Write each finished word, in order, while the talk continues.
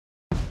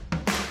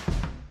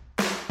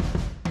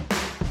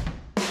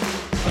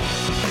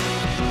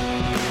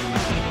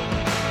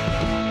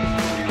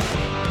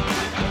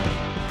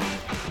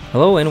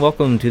Hello and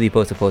welcome to the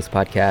Post to Post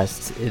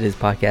podcast. It is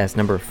podcast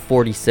number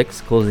 46,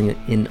 closing it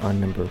in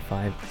on number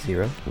 50.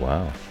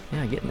 Wow.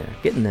 Yeah,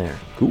 getting there.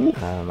 Cool.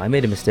 I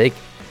made a mistake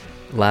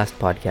last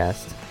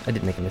podcast. I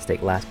didn't make a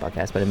mistake last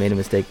podcast, but I made a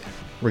mistake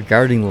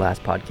regarding the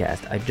last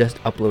podcast. I just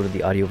uploaded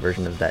the audio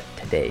version of that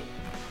today.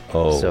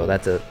 Oh. So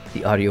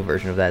the audio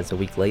version of that is a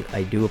week late.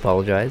 I do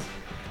apologize.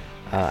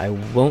 I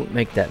won't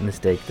make that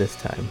mistake this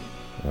time.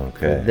 Okay.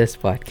 For this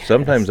podcast.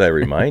 Sometimes I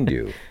remind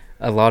you.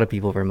 A lot of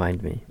people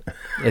remind me.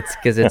 It's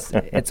because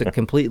it's a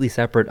completely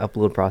separate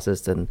upload process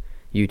than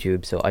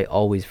YouTube, so I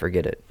always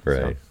forget it.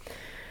 Right.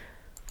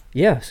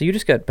 So you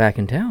just got back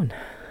in town.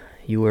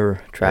 You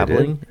were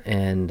traveling,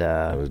 and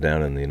I was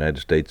down in the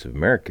United States of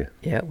America.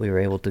 Yeah, we were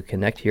able to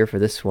connect here for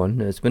this one.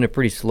 It's been a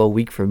pretty slow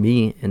week for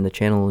me and the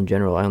channel in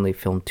general. I only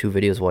filmed 2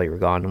 videos while you were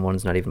gone, and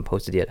one's not even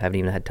posted yet. Haven't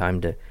even had time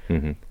to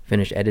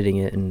finish editing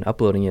it and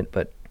uploading it,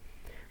 but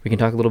we can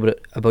talk a little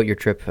bit about your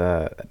trip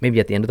maybe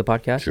at the end of the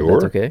podcast. Sure.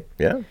 If that's okay.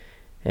 Yeah.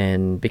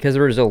 And because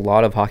there was a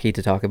lot of hockey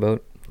to talk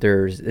about,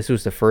 this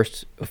was the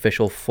first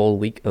official full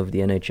week of the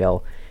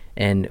NHL,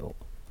 and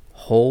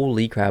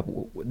holy crap,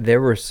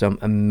 there were some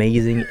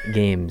amazing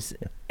games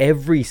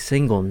every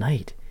single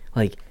night.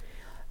 Like,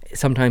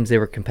 sometimes they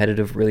were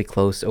competitive, really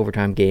close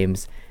overtime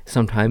games.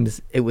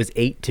 Sometimes it was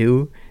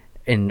 8-2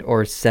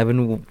 or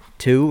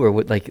 7-2, or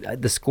what, like,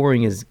 the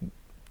scoring is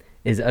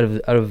out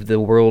of the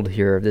world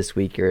here this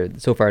week, or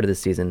so far to this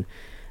season.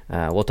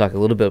 We'll talk a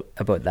little bit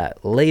about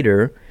that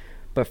later.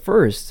 But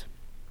first,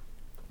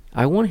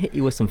 I want to hit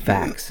you with some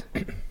facts.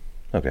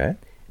 Okay.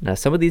 Now,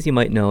 some of these you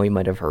might know, you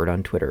might have heard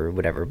on Twitter or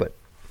whatever, but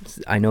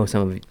I know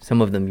some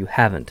of them you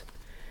haven't.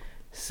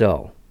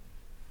 So,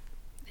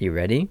 you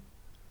ready?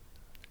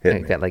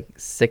 Hit me. Got like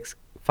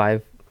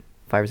 5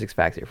 or 6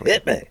 facts here for you.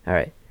 Hit me. All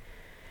right.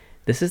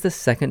 This is the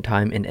second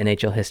time in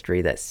NHL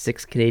history that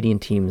 6 Canadian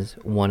teams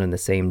won on the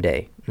same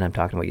day, and I'm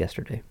talking about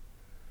yesterday.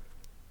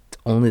 It's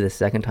only the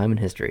second time in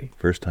history.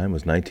 First time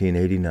was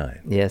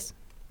 1989. Yes.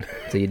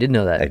 So you did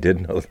know that. I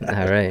did know that.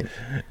 All right.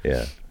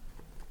 Yeah.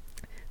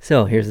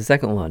 So here's the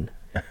second one.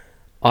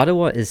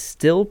 Ottawa is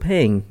still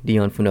paying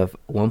Dion Phaneuf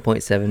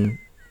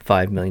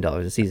 $1.75 million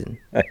a season.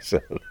 I saw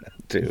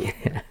that too.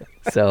 Yeah.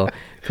 So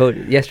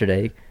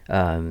yesterday,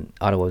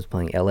 Ottawa was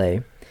playing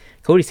LA.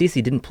 Cody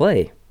Ceci didn't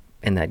play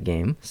in that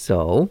game,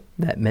 so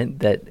that meant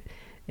that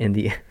in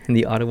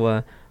the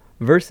Ottawa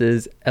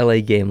versus LA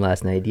game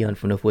last night, Dion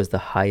Phaneuf was the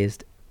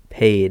highest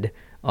paid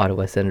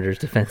Ottawa Senators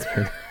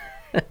defenseman.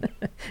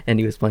 And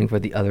he was playing for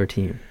the other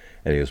team.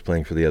 And he was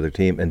playing for the other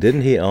team. And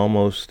didn't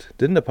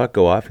the puck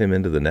go off him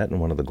into the net in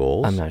one of the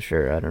goals? I'm not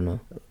sure. I don't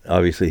know.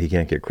 Obviously, he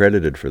can't get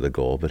credited for the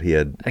goal, but he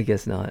had... I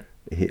guess not.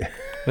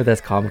 But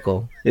that's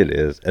comical. It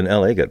is. And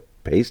LA got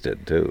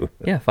pasted, too.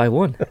 Yeah,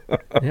 5-1.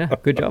 Yeah,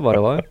 good job,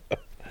 Ottawa.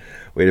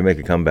 Way to make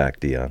a comeback,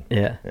 Dion.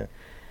 Yeah.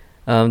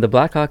 The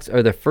Blackhawks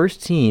are the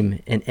first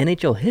team in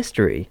NHL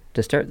history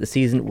to start the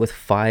season with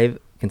 5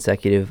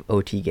 consecutive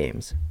OT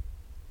games.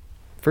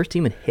 First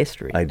team in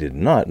history. I did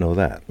not know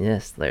that.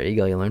 Yes, there you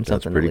go. You learned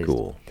something. That's pretty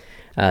cool.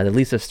 The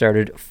Leafs have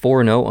started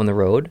 4-0 on the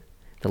road.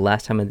 The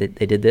last time they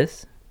did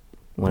this,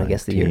 I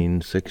guess the year?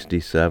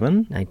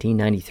 1967?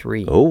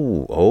 1993.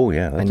 Oh,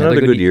 yeah. That's another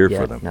good year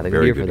for them. Another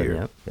Very good year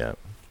for them,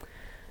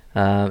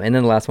 yeah. And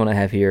then the last one I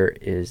have here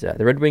is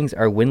the Red Wings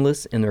are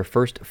winless in their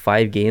first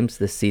 5 games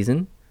this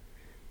season.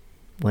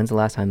 When's the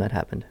last time that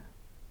happened?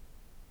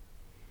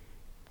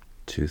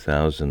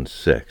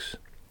 2006.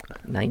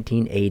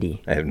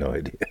 1980. I have no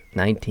idea.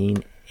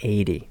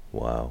 1980.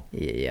 Wow.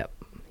 Yep.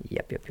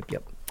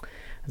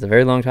 It's a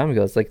very long time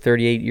ago. It's like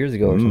 38 years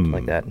ago or something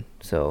like that.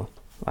 So,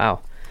 wow.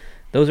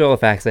 Those are all the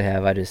facts I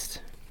have. I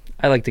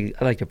like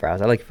to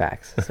browse. I like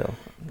facts. So.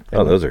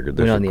 Oh, those are good.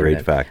 Those are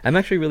great facts. I'm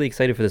actually really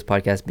excited for this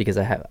podcast because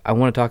I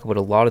want to talk about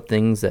a lot of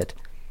things that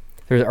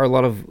there are a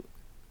lot of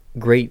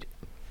great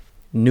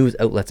news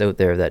outlets out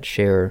there that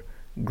share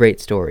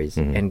great stories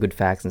and good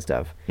facts and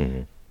stuff.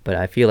 Mm-hmm. But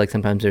I feel like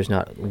sometimes there's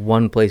not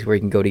one place where you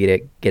can go to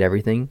get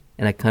everything.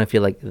 And I kind of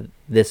feel like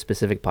this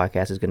specific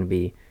podcast is going to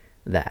be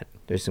that.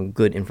 There's some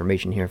good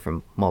information here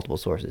from multiple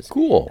sources.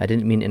 Cool. I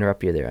didn't mean to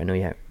interrupt you there. I know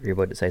you're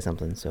about to say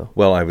something. So.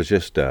 Well, I was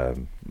just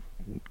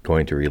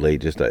going to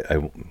relate. I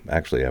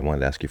wanted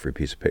to ask you for a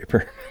piece of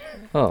paper.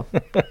 Oh.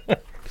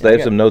 Because I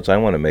have some notes I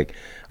want to make.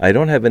 I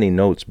don't have any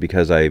notes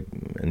because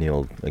and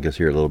you'll, I guess,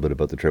 hear a little bit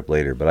about the trip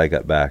later, but I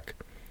got back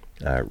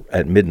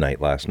at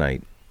midnight last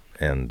night,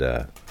 and...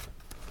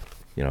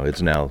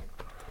 it's now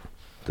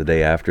the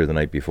day after the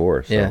night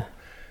before. So,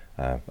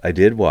 yeah. I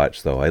did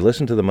watch, though. I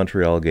listened to the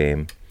Montreal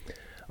game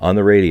on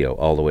the radio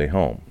all the way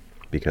home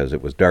because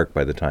it was dark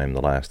by the time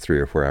the last 3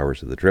 or 4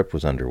 hours of the trip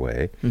was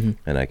underway,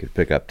 and I could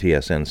pick up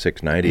TSN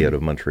 690 out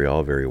of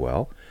Montreal very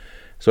well.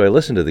 So I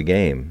listened to the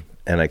game,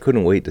 and I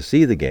couldn't wait to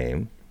see the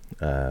game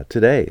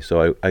today.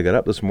 So I got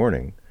up this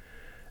morning,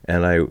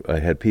 and I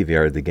had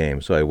PVR'd the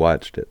game, so I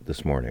watched it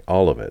this morning,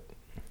 all of it.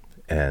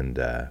 And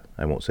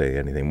I won't say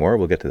anything more.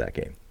 We'll get to that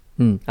game.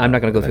 I'm not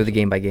going to go through the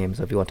game by game,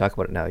 so if you want to talk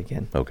about it now, you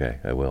can. Okay,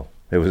 I will.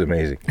 It was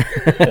amazing.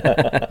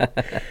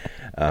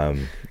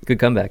 Good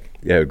comeback.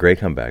 Yeah, great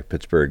comeback.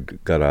 Pittsburgh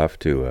got off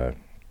to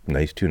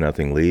Nice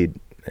 2-0 lead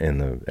in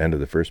the end of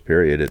the first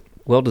period.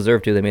 Well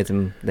deserved too.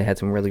 They had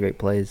some really great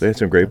plays. They had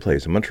some great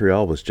plays. And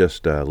Montreal was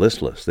just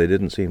listless. They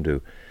didn't seem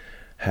to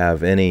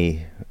have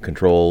any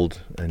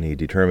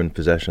determined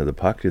possession of the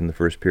puck in the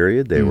first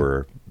period. They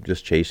were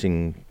just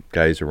chasing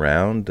guys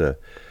around.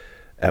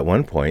 At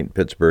one point,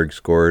 Pittsburgh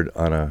scored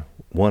on a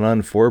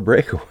 1-on-4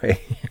 breakaway.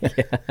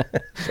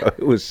 So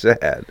it was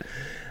sad.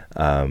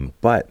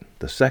 But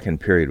the second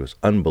period was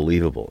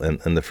unbelievable.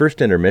 And the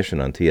first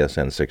intermission on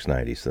TSN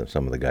 690, so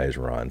some of the guys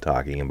were on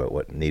talking about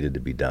what needed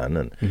to be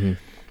done.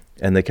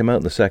 And they come out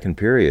in the second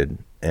period,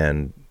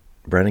 and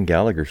Brendan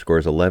Gallagher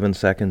scores 11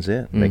 seconds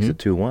in, makes it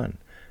 2-1.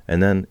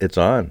 And then it's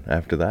on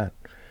after that.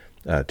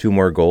 2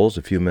 more goals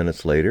a few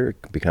minutes later.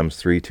 It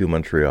becomes 3-2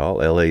 Montreal.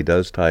 LA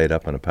does tie it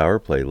up on a power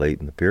play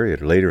later in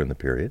the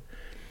period.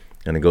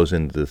 And it goes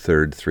into the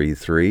third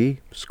 3-3,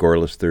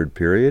 scoreless third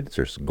period.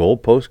 There's goal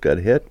post got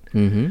hit.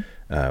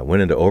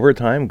 Went into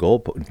overtime.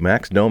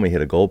 Max Domi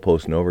hit a goal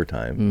post in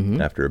overtime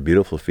after a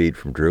beautiful feed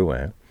from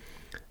Drouin.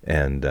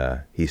 And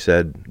he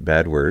said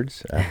bad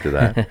words after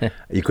that.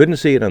 You couldn't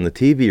see it on the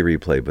TV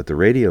replay, but the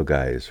radio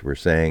guys were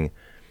saying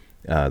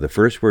the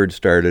first word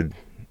started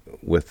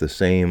with the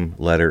same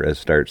letter as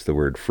starts the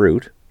word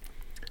fruit,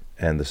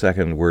 and the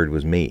second word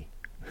was me.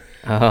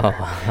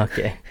 Oh,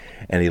 okay.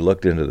 And he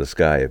looked into the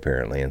sky,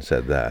 apparently, and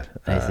said that.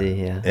 I see,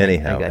 yeah.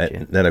 Anyhow, I got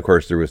you. Then, of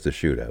course, there was the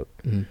shootout,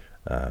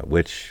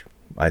 which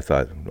I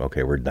thought,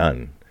 okay, we're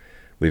done.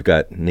 We've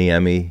got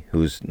Niemi,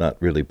 who's not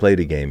really played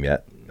a game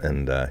yet,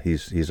 and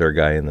he's our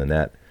guy in the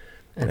net.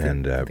 I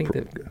think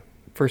the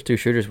first 2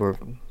 shooters were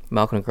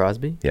Malcolm and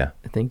Crosby. Yeah.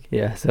 I think,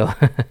 yeah, so.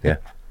 Yeah.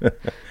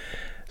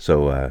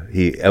 So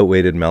he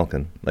outweighted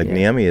Malkin.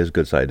 Niemi is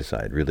good side to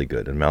side, really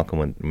good. And Malcolm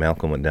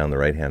went down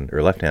the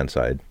left hand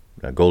side,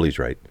 goalie's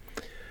right,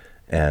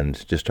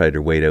 and just tried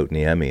to wait out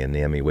Niemi, and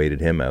Niemi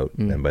waited him out.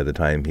 And by the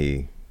time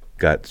he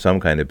got some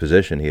kind of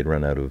position, he had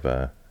run out of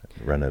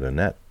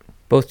net.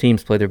 Both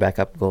teams play their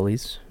backup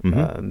goalies.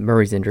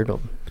 Murray's injured.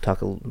 I'll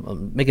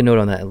make a note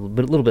on that a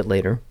little bit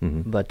later.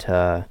 But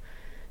yeah,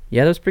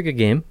 that was a pretty good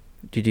game.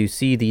 Did you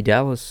see the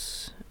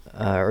Dallas,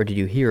 or did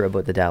you hear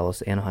about the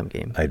Dallas Anaheim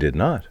game? I did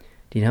not.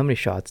 Do you know how many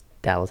shots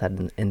Dallas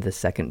had in the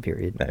second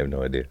period? I have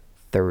no idea.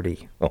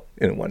 30. Oh,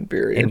 in one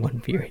period. In one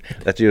period.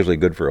 That's usually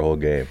good for a whole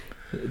game.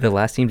 The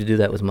last team to do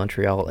that was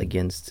Montreal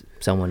against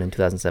someone in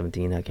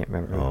 2017. I can't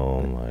remember.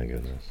 Oh, my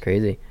goodness.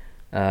 Crazy.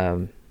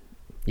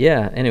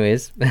 Yeah,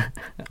 anyways, I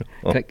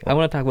want to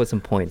talk about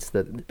some points,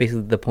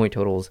 basically the point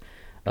totals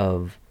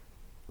of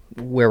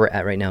where we're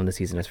at right now in the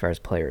season as far as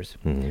players.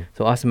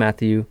 So Auston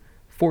Matthews,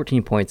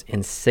 14 points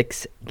in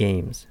 6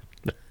 games.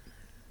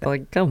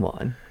 Come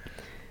on.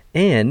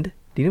 And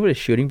do you know what his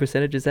shooting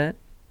percentage is at?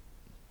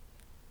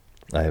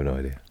 I have no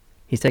idea.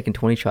 He's taken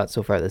 20 shots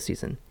so far this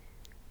season.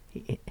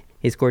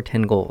 He scored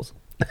 10 goals.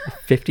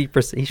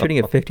 50%. He's shooting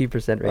at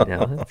 50% right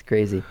now. That's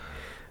crazy.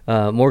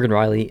 Morgan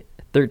Riley,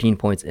 13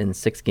 points in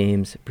 6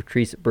 games.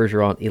 Patrice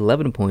Bergeron,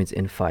 11 points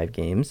in 5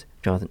 games.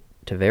 Jonathan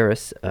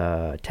Tavares,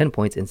 10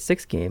 points in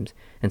 6 games.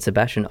 And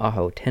Sebastian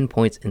Aho, 10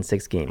 points in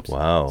 6 games.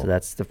 Wow. So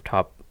that's the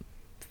top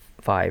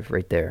 5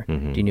 right there.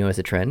 Do you notice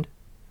a trend?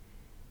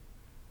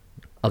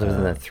 Other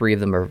than that, 3 of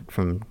them are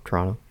from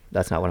Toronto.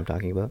 That's not what I'm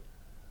talking about.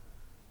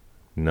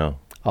 No.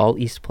 All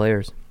East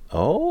players.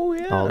 Oh,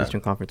 yeah. All Eastern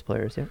Conference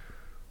players, yeah.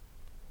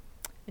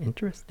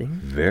 Interesting.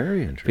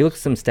 Very interesting. If you look at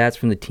some stats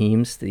from the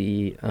teams,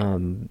 the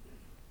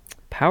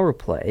power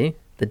play,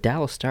 the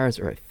Dallas Stars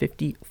are at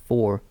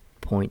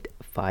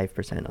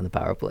 54.5% on the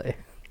power play.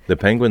 The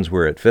Penguins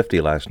were at 50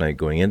 last night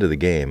going into the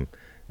game,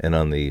 and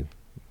on the,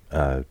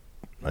 I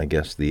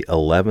guess, the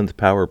 11th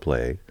power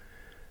play,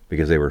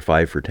 because they were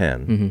 5 for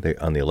 10,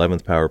 on the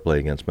 11th power play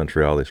against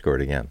Montreal, they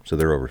scored again. So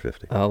they're over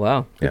 50. Oh,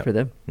 wow. Good for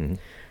them.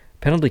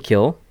 Penalty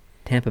kill,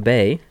 Tampa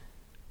Bay,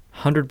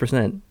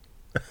 100%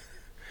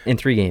 in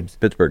 3 games.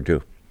 Pittsburgh,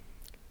 too.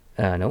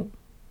 No.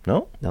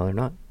 No? No, they're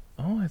not.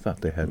 Oh, I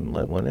thought they hadn't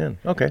let one in.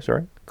 Okay,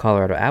 sorry.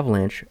 Colorado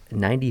Avalanche,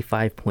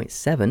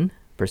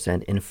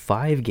 95.7% in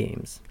 5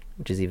 games,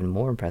 which is even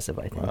more impressive,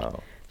 I think.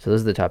 Wow. So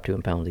those are the top 2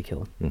 in penalty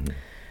kill.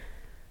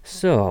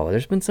 So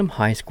there's been some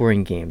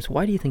high-scoring games.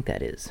 Why do you think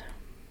that is?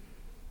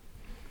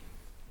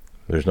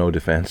 There's no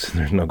defense.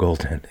 There's no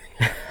goaltending.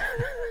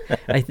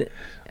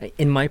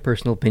 In my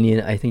personal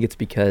opinion, I think it's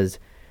because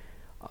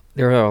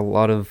there are a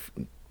lot of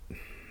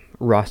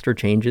roster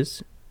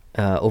changes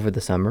over the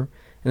summer,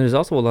 and there's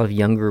also a lot of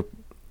younger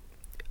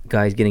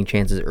guys getting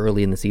chances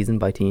early in the season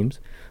by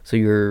teams. So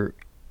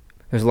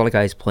there's a lot of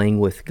guys playing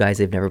with guys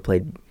they've never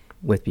played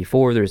with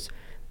before.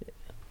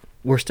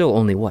 We're still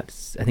only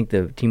I think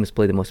the team has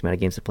played the most amount of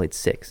games have played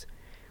 6.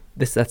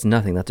 That's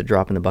nothing. That's a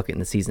drop in the bucket in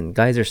the season.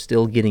 Guys are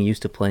still getting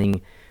used to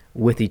playing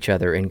with each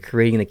other and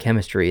creating the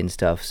chemistry and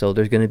stuff. So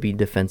there's going to be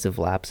defensive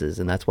lapses,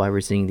 and that's why we're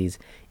seeing these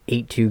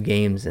 8-2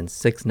 games and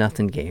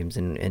 6-0 games,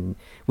 and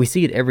we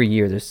see it every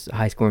year. There's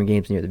high-scoring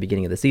games near the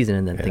beginning of the season,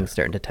 and then things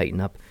starting to tighten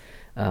up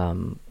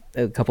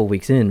a couple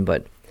weeks in,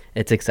 but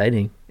it's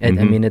exciting. I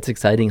mean, it's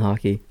exciting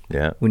hockey.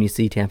 Yeah. When you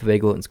see Tampa Bay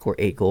go out and score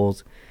 8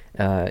 goals,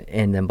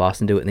 and then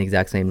Boston do it in the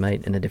exact same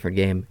night in a different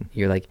game,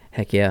 you're like,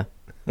 heck yeah.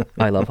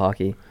 I love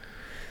hockey.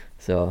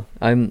 So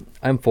I'm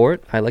for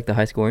it. I like the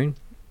high scoring,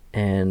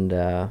 and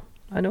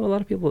I know a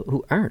lot of people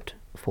who aren't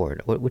for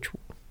it.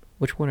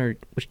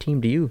 Which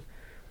team do you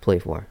play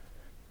for?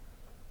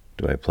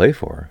 Do I play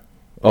for?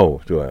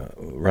 Oh, do I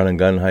run and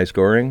gun high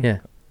scoring? Yeah.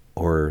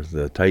 Or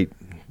the tight?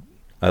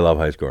 I love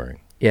high scoring.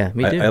 Yeah,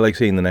 me too. I like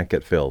seeing the net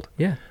get filled.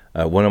 Yeah.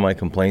 One of my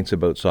complaints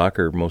about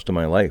soccer most of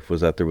my life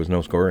was that there was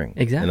no scoring.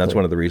 Exactly. And that's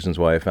one of the reasons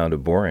why I found it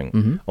boring.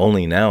 Mm-hmm.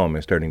 Only now am I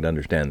starting to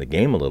understand the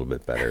game a little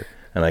bit better,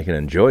 and I can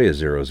enjoy a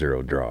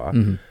 0-0 draw,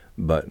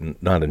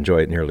 but not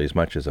enjoy it nearly as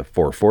much as a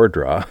 4-4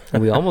 draw.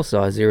 We almost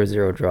saw a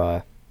 0-0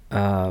 draw,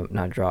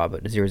 not draw,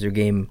 but a 0-0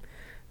 game,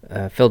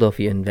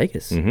 Philadelphia and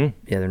Vegas the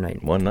other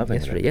night. 1-0.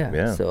 Yesterday,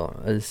 yeah.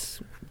 So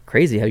it's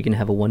crazy how you can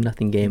have a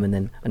 1-0 game and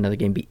then another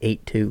game be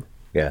 8-2.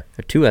 Yeah.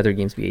 Or two other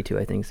games be 8-2,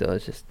 I think. So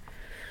it's just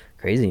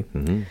crazy.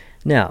 Mm-hmm.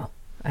 Now,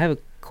 I have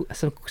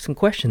some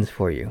questions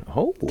for you.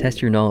 Oh. Test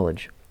your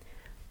knowledge.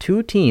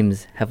 2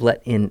 teams have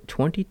let in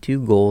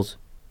 22 goals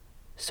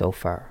so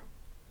far.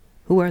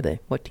 Who are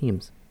they? What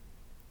teams?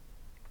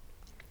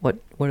 What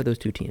are those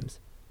 2 teams?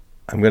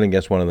 I'm going to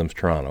guess one of them's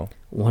Toronto.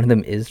 One of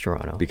them is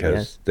Toronto.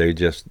 Because they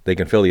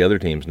can fill the other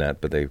team's net,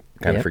 but they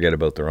kind of forget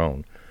about their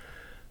own.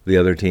 The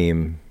other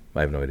team,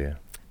 I have no idea.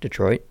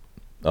 Detroit.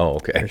 Oh,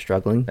 okay. They're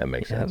struggling. That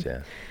makes sense,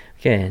 yeah.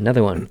 Okay,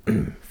 another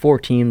one. 4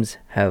 teams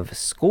have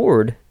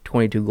scored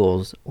 22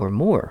 goals or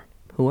more.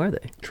 Who are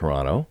they?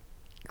 Toronto.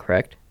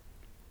 Correct.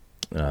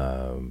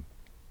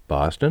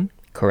 Boston.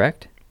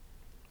 Correct.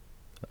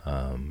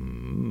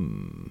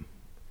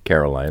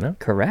 Carolina.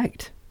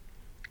 Correct.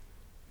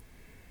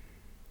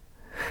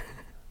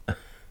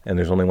 And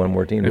there's only one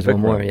more team There's to pick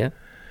one more, from.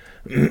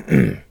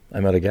 yeah.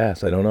 I'm out of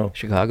gas. I don't know.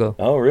 Chicago.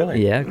 Oh,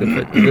 really? Yeah,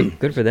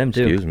 good for them,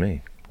 too. Excuse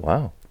me.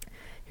 Wow.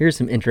 Here's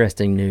some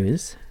interesting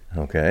news.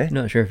 Okay.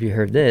 Not sure if you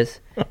heard this.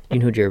 You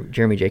know who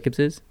Jeremy Jacobs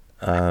is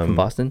from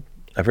Boston?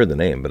 I've heard the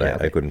name, but Yeah,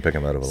 I couldn't pick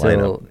him out of a So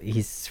lineup.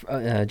 he's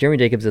Jeremy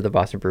Jacobs of the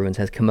Boston Bruins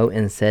has come out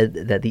and said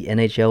that the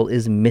NHL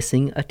is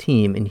missing a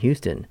team in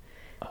Houston.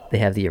 They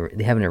have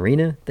an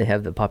arena. They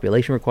have the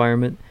population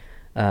requirement.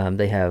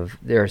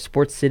 They're a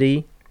sports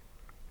city.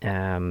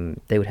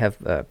 They would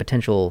have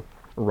potential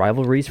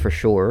rivalries for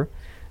sure.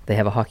 They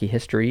have a hockey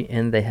history,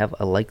 and they have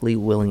a likely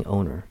willing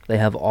owner. They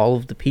have all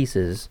of the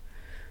pieces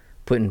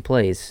put in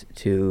place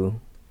to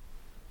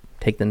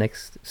take the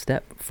next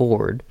step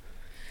forward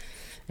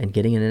and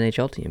getting an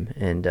NHL team.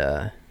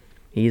 And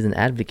he's an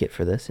advocate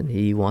for this, and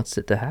he wants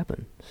it to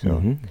happen.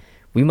 So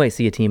we might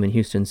see a team in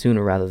Houston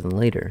sooner rather than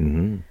later.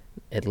 Mm-hmm.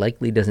 It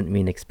likely doesn't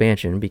mean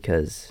expansion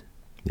because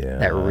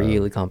that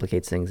really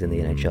complicates things in the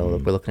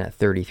NHL. We're looking at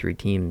 33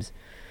 teams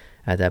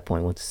at that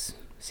point once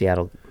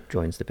Seattle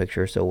joins the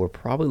picture. So we're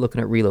probably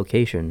looking at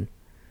relocation.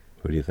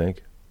 Who do you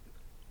think?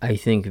 I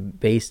think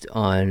based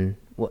on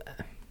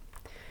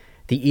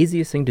the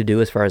easiest thing to do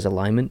as far as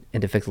alignment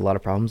and to fix a lot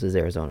of problems is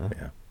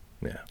Arizona.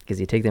 Yeah. Because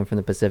you take them from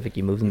the Pacific,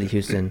 you move them to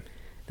Houston,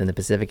 then the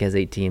Pacific has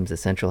 8 teams, the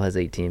Central has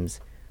 8 teams,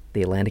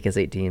 the Atlantic has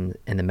 8 teams,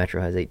 and the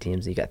Metro has 8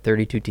 teams. You got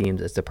 32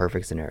 teams. It's the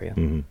perfect scenario.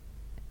 Mm-hmm.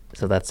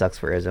 So that sucks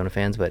for Arizona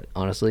fans, but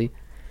honestly,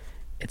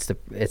 it's the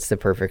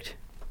perfect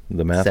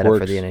The math setup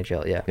works. for the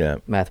NHL. Yeah.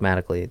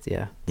 Mathematically, it's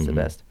the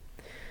best.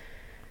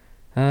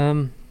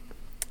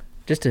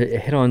 Just to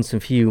hit on some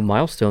few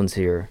milestones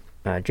here,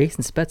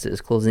 Jason Spezza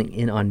is closing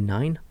in on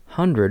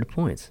 900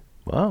 points.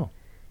 Wow.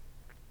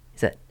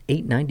 He's at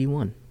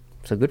 891.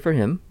 So good for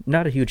him.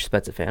 Not a huge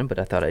Spezza fan, but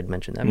I thought I'd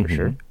mention that for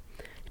sure.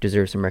 He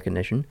deserves some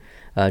recognition.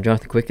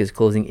 Jonathan Quick is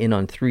closing in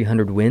on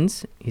 300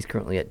 wins. He's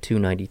currently at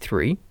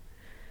 293.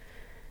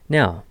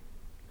 Now,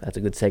 that's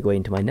a good segue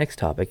into my next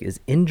topic, is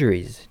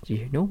injuries. Do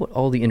you know about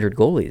all the injured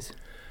goalies?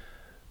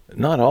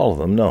 Not all of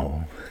them,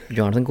 no.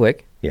 Jonathan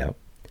Quick. Yeah.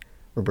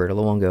 Roberto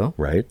Luongo.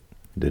 Right.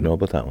 Didn't know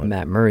about that one.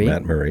 Matt Murray.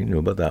 Knew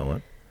about that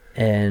one.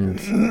 And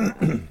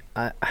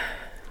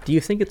do you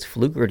think it's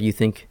fluke, or do you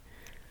think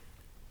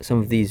some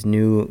of these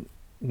new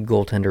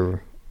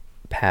goaltender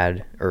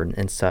pad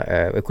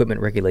and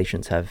equipment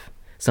regulations have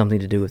something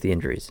to do with the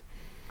injuries?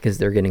 Because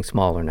they're getting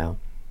smaller now.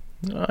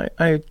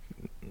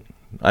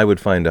 I would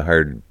find a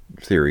hard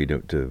theory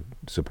to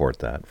support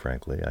that,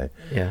 frankly. I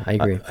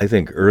agree. I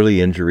think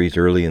early injuries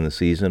early in the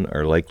season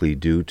are likely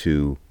due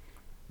to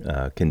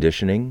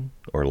conditioning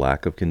or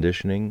lack of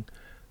conditioning,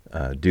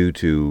 due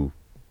to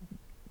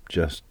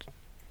just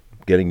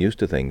getting used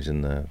to things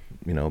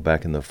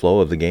back in the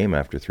flow of the game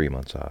after 3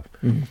 months off.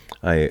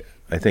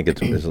 I think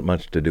it's as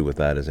much to do with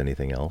that as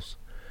anything else.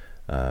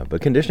 But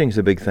conditioning is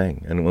a big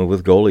thing, and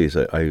with goalies,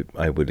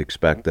 I would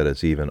expect that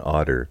it's even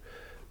odder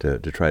to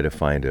try to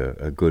find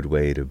a good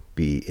way to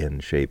be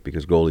in shape,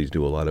 because goalies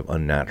do a lot of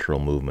unnatural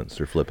movements.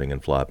 They're flipping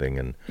and flopping,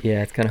 and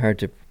it's kind of hard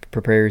to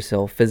prepare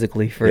yourself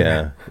physically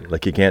for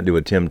like you can't do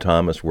a Tim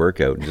Thomas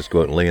workout and just go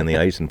out and lay on the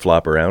ice and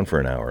flop around for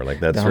an hour. Like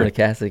that's Dominic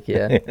Hasek,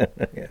 yeah.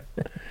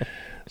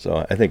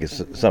 So I think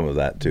it's some of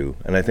that too,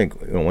 and I think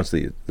once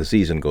the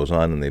season goes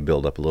on and they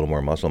build up a little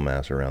more muscle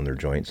mass around their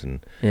joints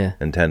and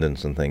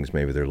tendons and things,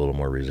 maybe they're a little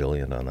more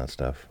resilient on that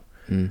stuff.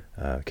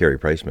 Carey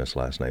Price missed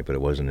last night, but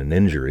it wasn't an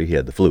injury; he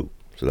had the flu,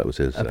 so that was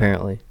his.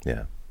 Apparently,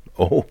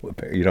 Oh,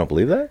 you don't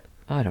believe that?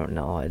 I don't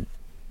know.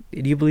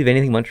 Do you believe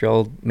anything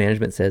Montreal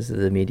management says to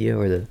the media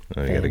or the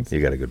fans?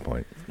 You got a good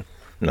point.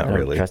 Not I don't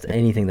really. trust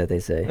anything that they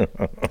say.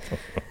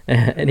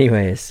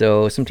 Anyway,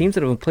 so some teams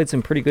that have played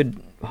some pretty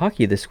good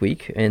hockey this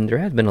week, and there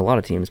have been a lot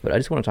of teams, but I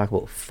just want to talk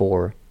about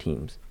 4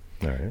 teams.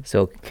 All right.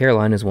 So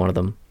Carolina is one of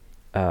them.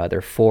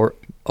 They're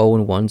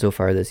 4-0-1 so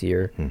far this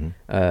year,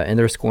 and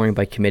they're scoring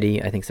by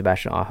committee. I think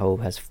Sebastian Aho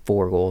has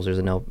 4 goals. There's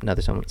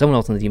another someone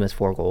else on the team has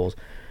 4 goals,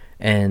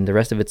 and the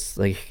rest of it's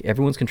like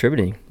everyone's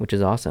contributing, which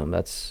is awesome.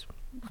 That's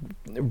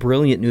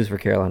brilliant news for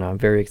Carolina. I'm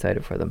very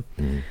excited for them.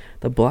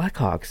 The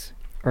Blackhawks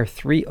are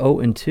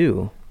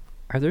 3-0-2.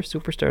 Are their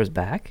superstars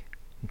back?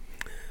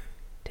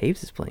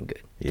 Taves is playing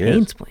good.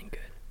 Kane's playing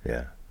good.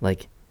 Yeah.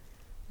 Like,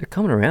 they're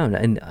coming around,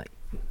 and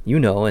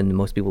and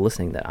most people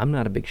listening, that I'm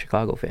not a big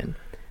Chicago fan.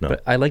 No.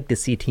 But I like to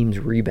see teams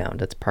rebound.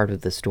 That's part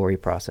of the story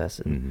process,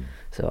 and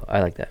so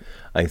I like that.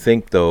 I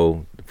think,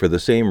 though, for the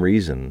same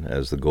reason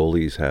as the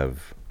goalies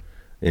have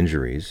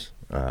injuries,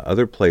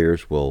 other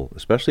players will,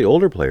 especially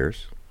older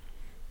players,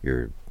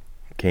 your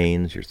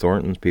Kanes, your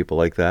Thorntons, people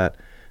like that,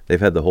 they've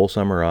had the whole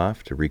summer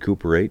off to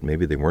recuperate.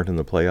 Maybe they weren't in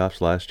the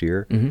playoffs last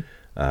year,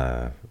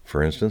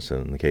 for instance,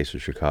 in the case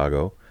of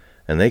Chicago,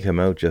 and they come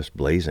out just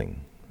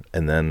blazing.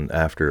 And then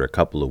after a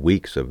couple of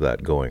weeks of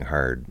that going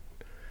hard,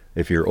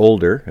 if you're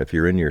older, if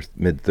you're in your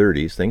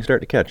mid-30s, things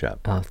start to catch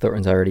up.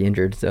 Thornton's already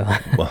injured, so.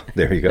 Well,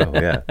 there you go,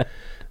 yeah.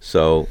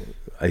 So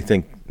I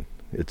think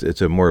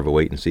it's a more of a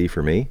wait and see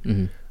for me.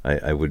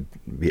 I would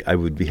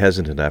be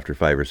hesitant after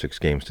 5 or 6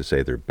 games to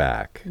say they're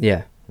back.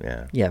 Yeah,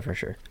 for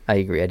sure. I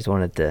agree. I just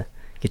wanted to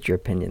get your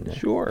opinion there.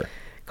 Sure.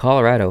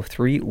 Colorado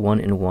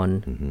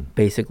 3-1-1,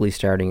 basically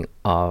starting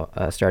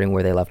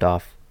where they left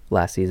off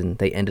last season.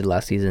 They ended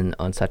last season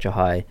on such a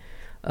high.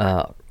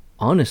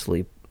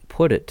 Honestly,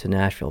 put it to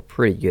Nashville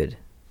pretty good.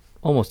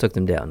 Almost took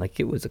them down. Like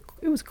it was a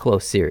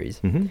close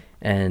series,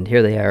 and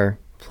here they are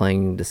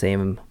playing the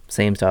same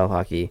style of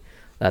hockey.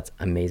 That's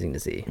amazing to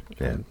see.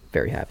 Yeah. I'm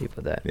very happy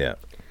with that. Yeah.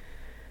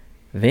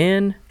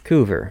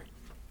 Vancouver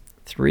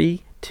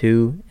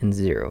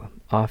 3-2-0,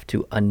 off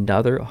to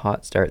another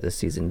hot start this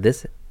season.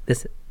 This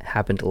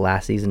happened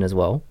last season as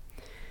well,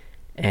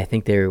 and I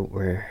think they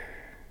were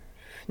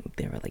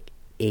like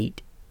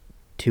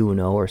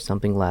 8-2-0 or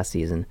something last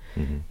season.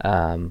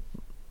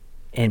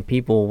 And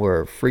people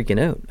were freaking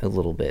out a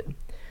little bit.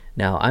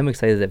 Now, I'm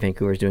excited that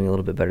Vancouver's doing a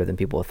little bit better than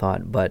people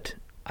thought, but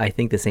I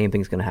think the same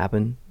thing's going to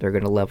happen. They're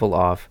going to level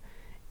off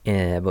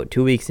about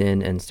 2 weeks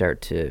in and start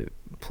to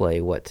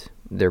play what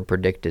they're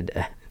predicted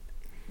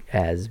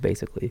as,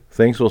 basically.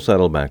 Things will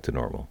settle back to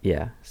normal.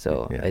 Yeah,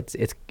 so it's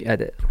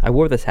I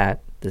wore this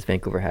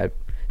Vancouver hat,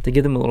 to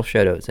give them a little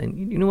shout out,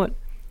 saying, you know what?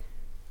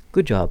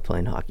 Good job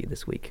playing hockey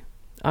this week.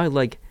 I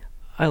like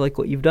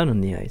what you've done on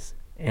the ice,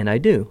 and I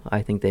do.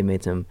 I think they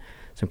made some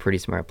pretty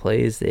smart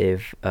plays. I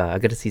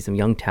got to see some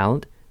young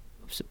talent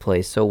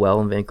play so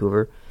well in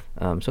Vancouver,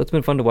 so it's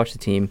been fun to watch the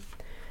team.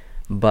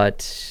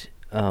 But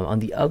on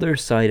the other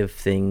side of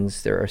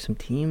things, there are some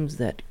teams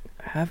that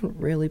haven't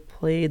really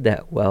played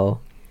that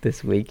well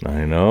this week.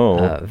 I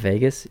know.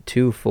 Vegas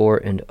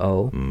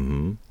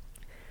 2-4-0.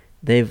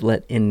 They've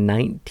let in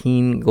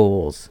 19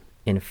 goals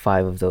in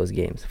 5 of those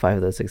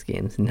 6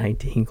 games.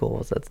 19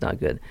 goals. That's not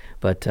good.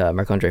 But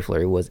Marc-Andre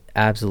Fleury was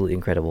absolutely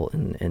incredible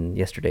in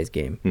yesterday's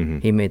game.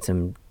 He made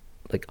some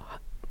like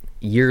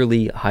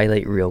yearly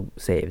highlight reel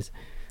saves.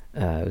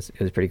 It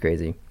was pretty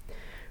crazy.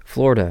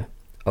 Florida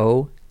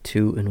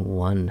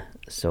 0-2-1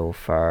 so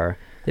far.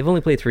 They've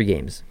only played 3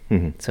 games.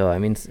 So I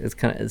mean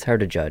it's hard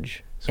to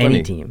judge. It's any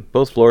funny. Team.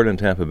 Both Florida and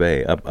Tampa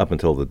Bay, up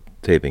until the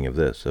taping of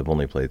this, have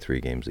only played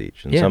 3 games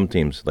each. And some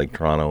teams like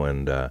Toronto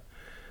and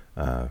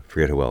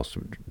forget who else.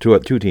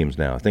 Two teams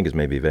now, I think it's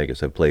maybe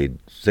Vegas, have played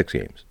 6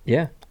 games.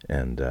 Yeah.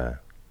 And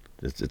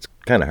it's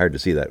kind of hard to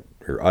see that,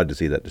 or odd to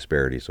see that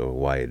disparity so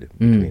wide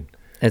between.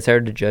 It's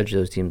hard to judge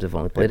those teams have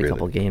only played a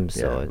couple games.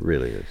 Yeah, So it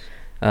really is.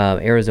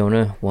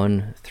 Arizona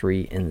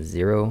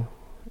 1-3-0.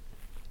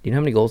 Do you know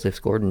how many goals they've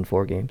scored in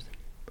 4 games?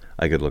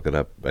 I could look it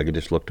up. I could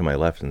just look to my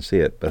left and see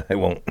it, but I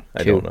won't.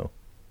 I 2. don't know.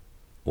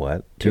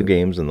 What? 2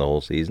 games in the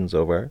whole season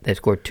so far? They've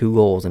scored 2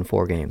 goals in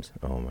 4 games.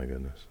 Oh, my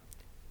goodness.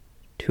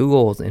 2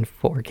 goals in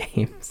 4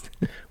 games.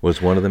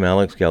 Was one of them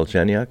Alex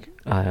Galchenyuk?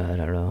 I don't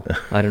know.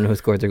 I don't know who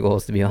scored their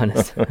goals, to be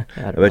honest.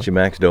 I bet you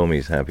Max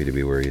Domi's happy to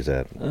be where he's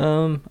at.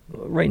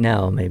 Right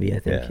now, maybe, I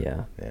think,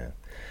 yeah.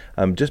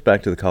 Just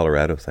back to the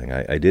Colorado thing.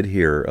 I did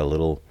hear a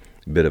little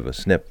bit of a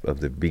snip of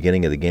the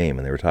beginning of the game,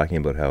 and they were talking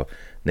about how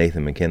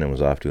Nathan MacKinnon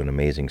was off to an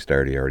amazing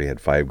start. He already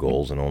had 5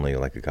 goals in only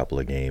like a couple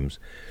of games.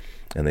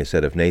 And they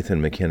said if Nathan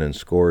MacKinnon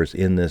scores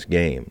in this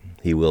game,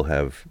 he will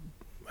have,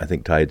 I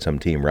think, tied some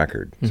team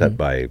record set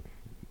by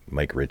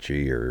Mike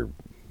Ritchie or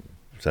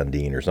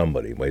Sundin or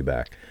somebody way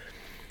back.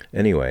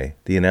 Anyway,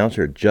 the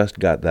announcer just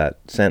got that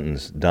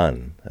sentence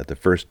done at the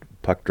first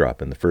puck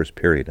drop in the first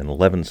period, and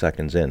 11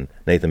 seconds in,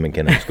 Nathan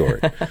MacKinnon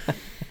scored.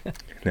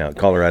 Now,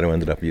 Colorado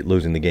ended up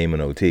losing the game in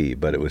OT,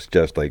 but it was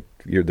just like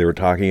they were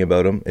talking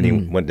about him, and he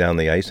went down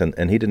the ice,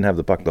 and he didn't have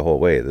the puck the whole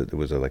way. It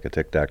was like a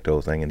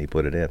tic-tac-toe thing, and he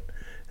put it in.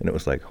 And it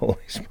was like, holy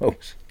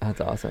smokes.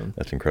 That's awesome.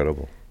 That's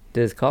incredible.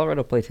 Does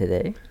Colorado play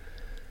today?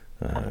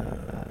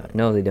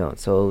 No, they don't.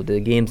 So the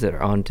games that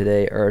are on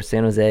today are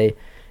San Jose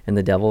and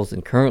the Devils.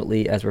 And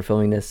currently, as we're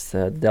filming this,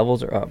 the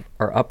Devils are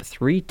up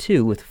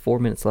 3-2 with 4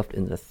 minutes left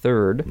in the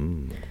third,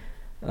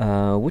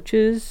 which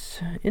is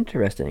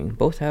interesting.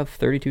 Both have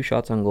 32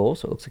 shots on goal,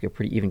 so it looks like a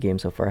pretty even game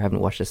so far. I haven't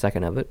watched a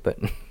second of it, but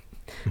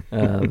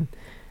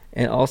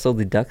and also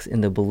the Ducks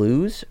and the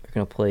Blues are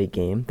going to play a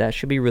game. That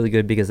should be really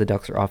good because the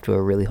Ducks are off to a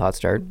really hot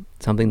start,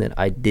 something that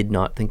I did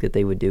not think that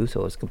they would do, so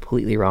I was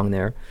completely wrong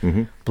there.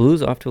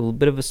 Blues off to a little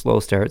bit of a slow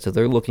start, so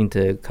they're looking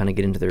to kind of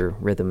get into their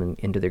rhythm and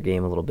into their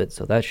game a little bit,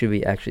 so that should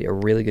be actually a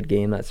really good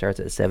game. That starts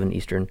at 7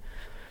 Eastern.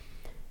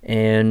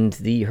 And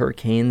the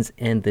Hurricanes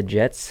and the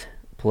Jets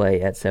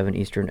play at 7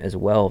 Eastern as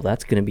well.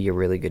 That's going to be a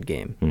really good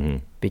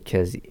game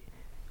because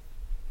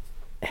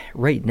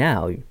right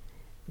now,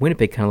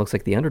 Winnipeg kind of looks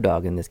like the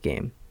underdog in this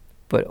game.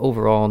 But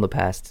overall, in the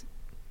past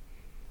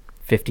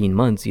 15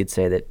 months, you'd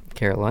say that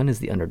Carolina is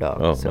the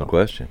underdog. Oh, so no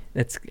question.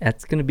 That's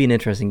going to be an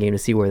interesting game to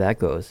see where that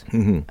goes.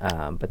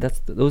 But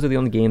those are the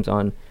only games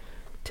on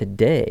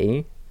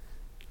today.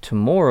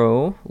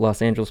 Tomorrow,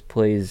 Los Angeles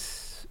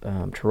plays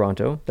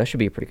Toronto. That should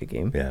be a pretty good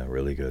game. Yeah,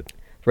 really good.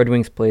 Red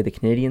Wings play the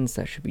Canadiens.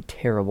 That should be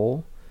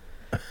terrible.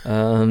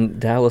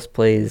 Dallas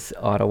plays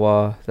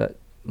Ottawa. That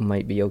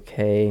might be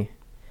okay.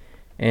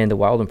 And the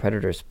Wild and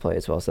Predators play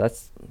as well, so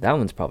that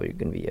one's probably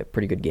going to be a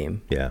pretty good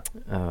game. Yeah.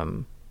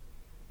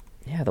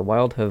 The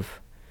Wild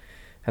have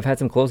had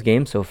some close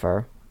games so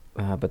far,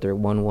 but they're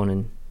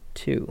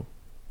 1-1-2,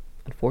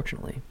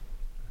 unfortunately.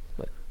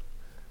 But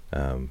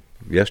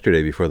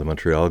yesterday, before the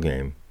Montreal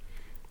game,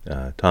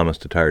 Thomas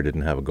Tatar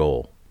didn't have a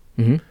goal.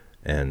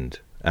 And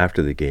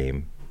after the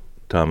game,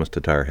 Thomas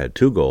Tatar had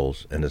 2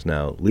 goals and is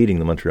now leading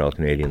the Montreal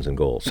Canadiens in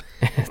goals.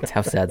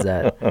 How sad's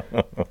that?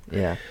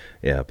 Yeah.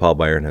 Yeah, Paul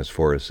Byron has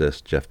 4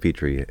 assists.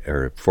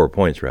 4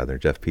 points rather.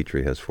 Jeff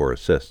Petrie has 4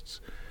 assists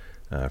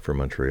for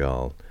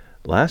Montreal.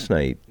 Last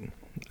night,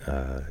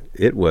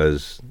 it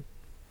was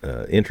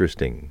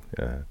interesting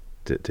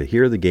to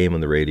hear the game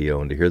on the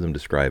radio and to hear them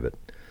describe it,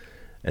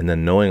 and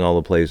then knowing all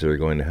the plays that are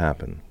going to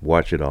happen,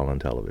 watch it all on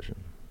television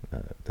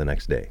the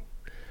next day.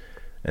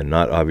 And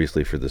not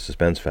obviously for the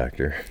suspense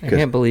factor. I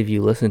can't believe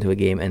you listened to a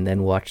game and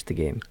then watched the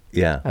game.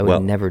 Yeah. I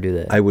would never do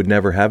that. I would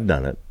never have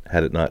done it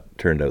had it not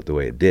turned out the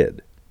way it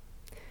did.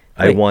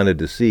 Wait. I wanted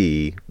to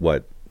see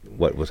what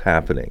was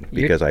happening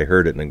because I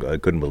heard it and I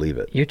couldn't believe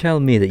it. You're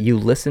telling me that you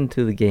listened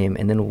to the game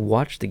and then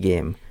watched the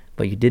game,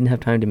 but you didn't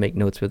have time to make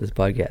notes for this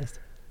podcast?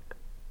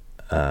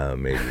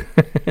 Maybe.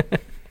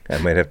 I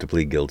might have to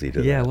plead guilty to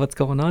that. Yeah, what's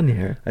going on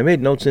here? I made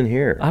notes in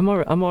here. I'm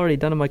already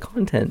done on my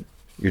content.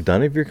 You're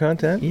done of your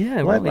content?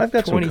 Yeah, well, we're I've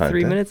got 23 some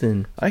content. minutes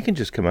in. I can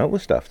just come out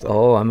with stuff, though.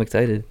 Oh, I'm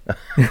excited.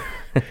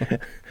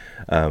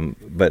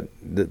 But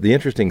the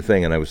interesting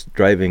thing, and I was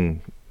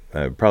driving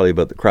probably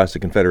across the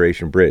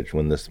Confederation Bridge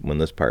when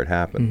this part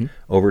happened.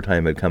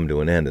 Overtime had come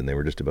to an end, and they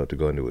were just about to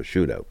go into a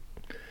shootout.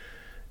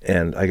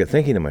 And I got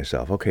thinking to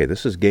myself, okay,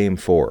 this is Game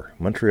 4.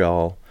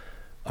 Montreal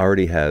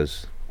already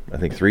has, I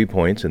think, 3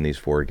 points in these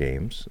 4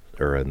 games,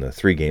 or in the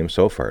 3 games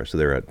so far. So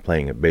they're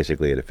playing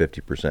basically at a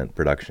 50%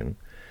 production.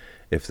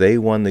 If they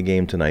won the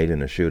game tonight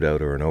in a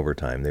shootout or an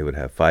overtime, they would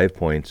have 5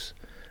 points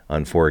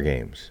on 4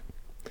 games.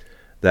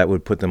 That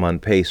would put them on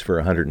pace for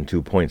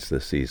 102 points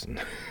this season.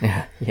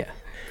 Yeah.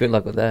 Good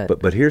luck with that.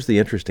 But here's the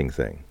interesting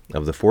thing.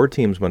 Of the 4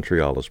 teams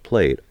Montreal has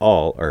played,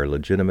 all are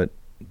legitimate,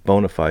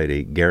 bona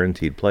fide,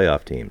 guaranteed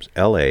playoff teams.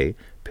 L.A.,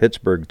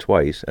 Pittsburgh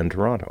twice, and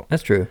Toronto.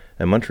 That's true.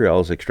 And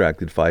Montreal's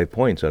extracted 5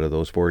 points out of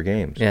those 4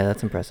 games. Yeah,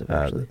 that's impressive,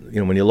 actually.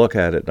 When you look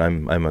at it,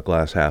 I'm a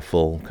glass half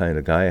full kind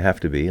of guy. I have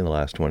to be in the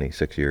last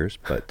 26 years.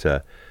 But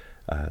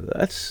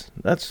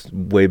that's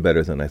way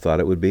better than I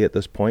thought it would be at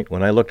this point.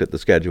 When I looked at the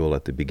schedule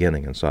at the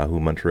beginning and saw who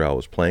Montreal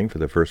was playing for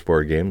the first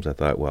 4 games, I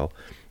thought, well,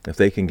 if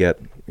they can get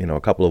a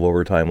couple of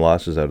overtime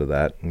losses out of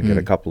that and get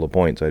a couple of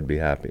points, I'd be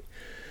happy.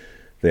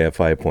 They have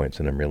 5 points,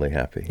 and I'm really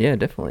happy. Yeah,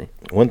 definitely.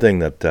 One thing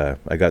that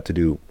I got to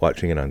do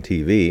watching it on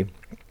TV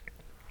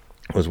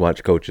was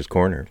watch Coach's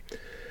Corner.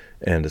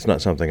 And it's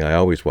not something I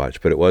always watch,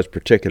 but it was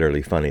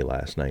particularly funny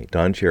last night.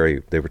 Don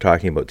Cherry, they were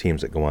talking about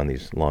teams that go on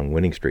these long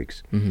winning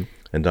streaks.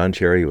 And Don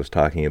Cherry was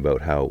talking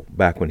about how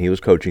back when he was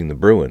coaching the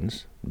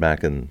Bruins,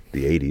 back in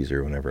the 80s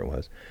or whenever it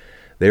was,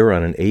 they were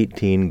on an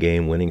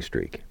 18-game winning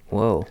streak.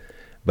 Whoa.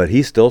 But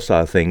he still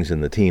saw things in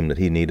the team that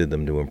he needed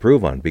them to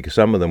improve on, because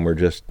some of them were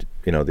just,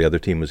 the other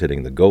team was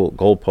hitting the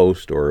goal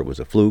post, or it was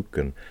a fluke,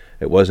 and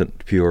it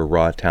wasn't pure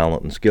raw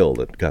talent and skill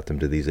that got them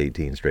to these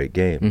 18 straight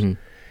games.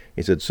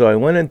 He said, so I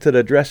went into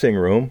the dressing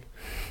room,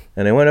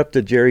 and I went up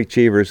to Jerry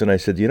Cheevers, and I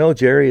said,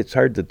 Jerry, it's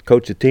hard to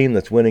coach a team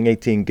that's winning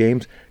 18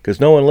 games because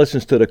no one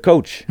listens to the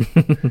coach.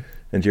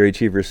 And Jerry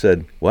Cheevers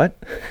said,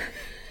 what?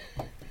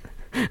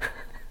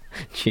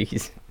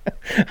 Jeez.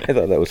 I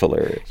thought that was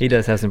hilarious. He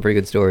does have some pretty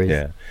good stories.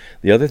 Yeah.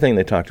 The other thing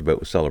they talked about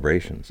was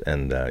celebrations.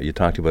 And you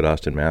talked about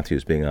Auston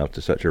Matthews being off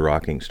to such a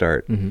rocking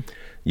start.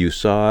 You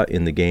saw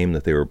in the game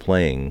that they were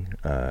playing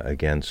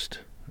against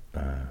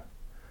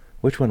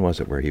which one was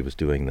it where he was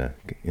doing the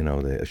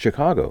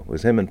Chicago? It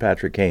was him and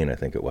Patrick Kane, I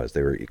think it was.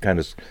 They were kind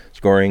of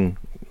scoring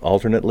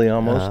alternately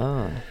almost.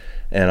 Oh.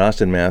 And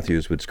Auston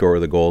Matthews would score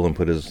the goal and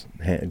put his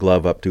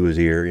glove up to his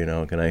ear,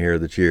 can I hear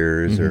the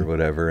cheers or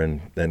whatever.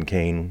 And then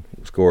Kane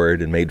scored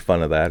and made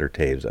fun of that, or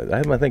Taves.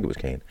 I think it was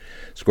Kane.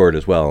 Scored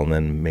as well and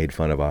then made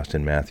fun of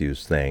Auston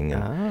Matthews' thing.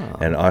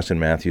 And Auston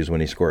Matthews,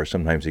 when he scores,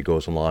 sometimes he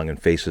goes along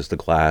and faces the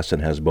glass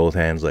and has both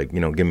hands like,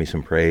 give me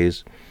some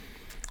praise.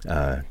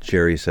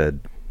 Cherry said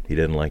he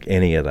didn't like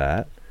any of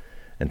that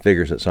and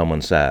figures that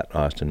someone sat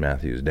Auston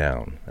Matthews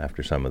down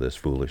after some of this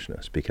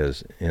foolishness,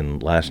 because in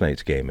last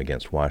night's game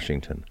against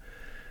Washington,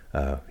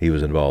 he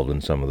was involved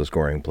in some of the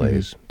scoring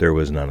plays. There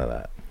was none of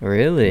that.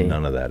 Really?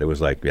 None of that. It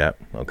was like, yeah,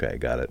 okay,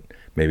 got it.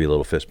 Maybe a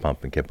little fist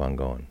pump and keep on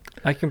going.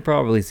 I can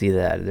probably see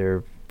that.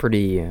 They're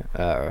pretty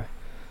a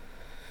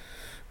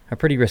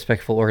pretty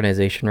respectful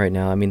organization right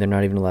now. I mean, they're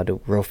not even allowed to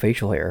grow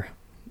facial hair.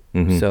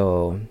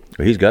 So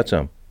Well, he's got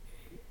some.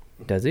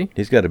 does he?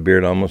 He's got a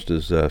beard almost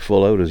as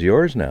full out as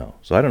yours now.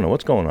 So I don't know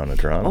what's going on in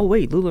Toronto. Oh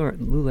wait, Lou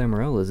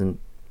Lamoriello isn't.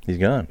 He's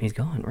gone. He's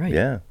gone, right?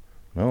 Yeah.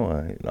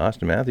 No,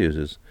 Auston Matthews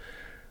is,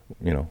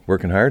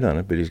 working hard on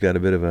it, but he's got a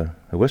bit of a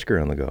whisker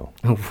on the go.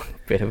 A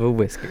bit of a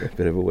whisker.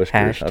 Bit of a whisker.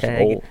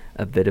 Hashtag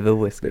a bit of a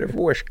whisker. Bit of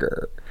a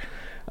whisker.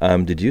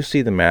 Did you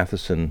see the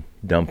Matheson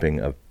dumping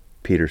of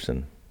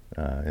Peterson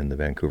in the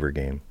Vancouver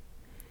game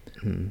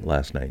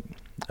last night?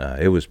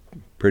 It was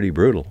pretty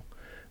brutal.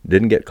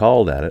 Didn't get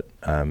called at it.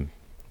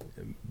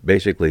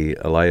 Basically,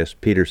 Elias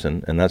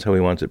Peterson, and that's how he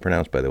wants it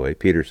pronounced, by the way,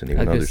 Peterson.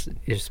 Even though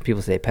there's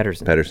people say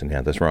Pedersen. Pedersen,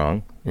 yeah, that's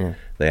wrong. Yeah.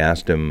 They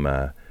asked him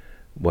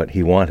what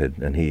he wanted,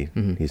 and he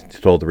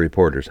told the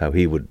reporters how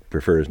he would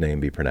prefer his name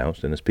be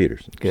pronounced, and it's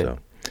Peterson. Good. So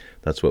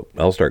that's what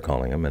I'll start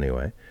calling him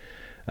anyway.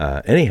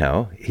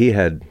 Anyhow, he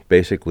had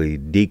basically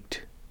deked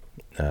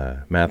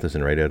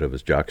Matheson right out of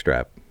his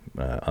jockstrap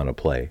on a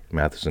play.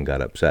 Matheson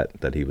got upset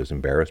that he was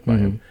embarrassed by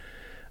him.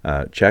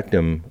 Checked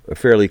him, a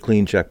fairly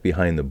clean check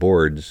behind the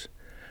boards,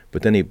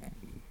 but then he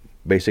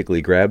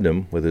basically grabbed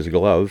him with his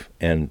glove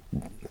and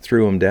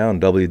threw him down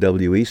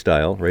WWE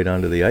style right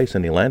onto the ice,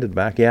 and he landed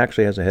back. He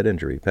actually has a head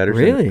injury.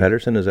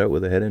 Pedersen is out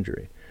with a head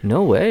injury.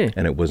 No way.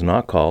 And it was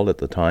not called at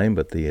the time,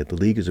 but the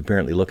league is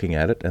apparently looking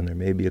at it, and there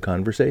may be a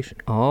conversation.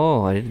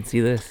 Oh, I didn't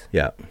see this.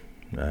 Yeah.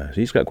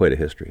 He's got quite a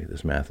history,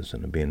 this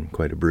Matheson, of being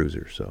quite a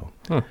bruiser. So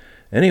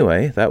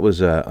anyway, that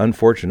was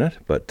unfortunate,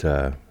 but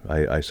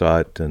I saw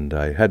it, and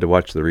I had to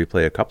watch the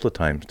replay a couple of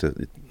times.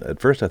 At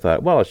first I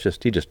thought, well,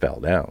 he just fell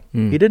down.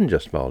 He didn't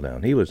just fall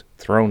down. He was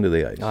thrown to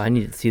the ice. Oh, I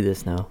need to see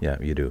this now. Yeah,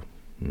 you do.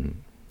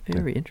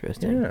 Very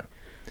interesting. Yeah.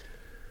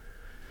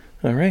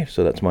 All right,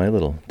 so that's my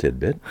little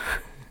tidbit.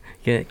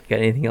 Got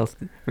anything else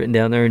written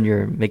down there in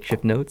your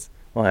makeshift notes?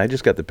 Well, I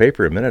just got the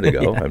paper a minute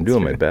ago. Yeah, I'm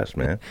doing my true. best,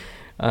 man.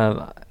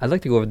 I'd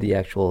like to go over the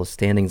actual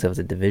standings of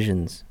the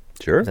divisions.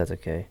 Sure. If that's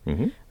okay.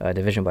 Mm-hmm.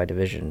 Division by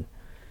division,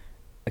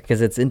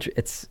 because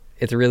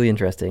it's really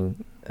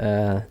interesting.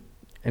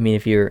 I mean,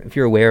 if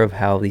you're aware of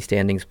how these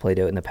standings played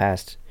out in the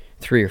past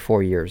 3 or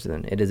 4 years,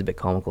 then it is a bit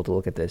comical to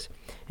look at this.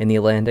 In the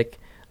Atlantic,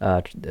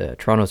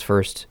 Toronto's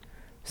first,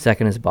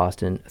 second is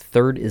Boston,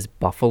 third is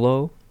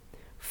Buffalo,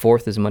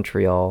 fourth is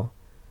Montreal,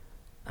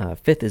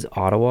 fifth is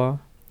Ottawa,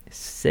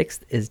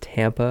 sixth is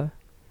Tampa,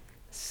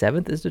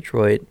 seventh is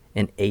Detroit,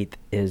 and eighth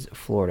is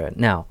Florida.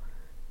 Now,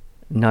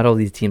 not all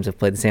these teams have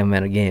played the same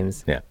amount of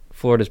games. Yeah.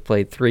 Florida's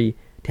played 3,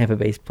 Tampa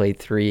Bay's played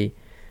 3.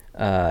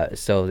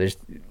 So there's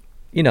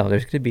going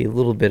to be a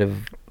little bit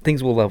of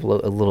things will level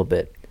out a little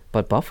bit.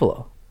 But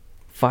Buffalo,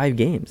 5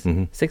 games,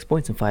 6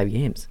 points in 5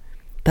 games.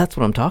 That's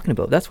what I'm talking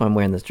about. That's why I'm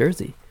wearing this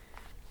jersey.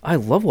 I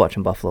love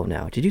watching Buffalo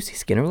now. Did you see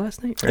Skinner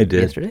last night? I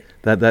did. Yesterday?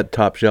 That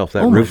top shelf,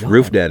 that Oh my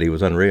roof God. daddy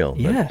was unreal.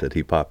 Yeah. That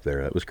he popped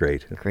there. That was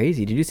great.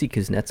 Crazy. Did you see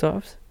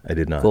Kuznetsov's I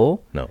did not.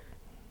 goal? No.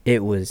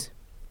 It was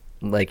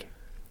like,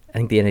 I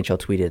think the NHL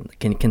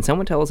tweeted, can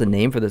someone tell us a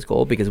name for this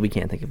goal? Because we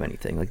can't think of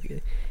anything.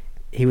 Like,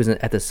 he was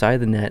at the side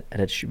of the net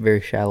at a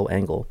very shallow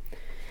angle,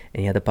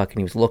 and he had the puck, and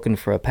he was looking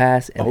for a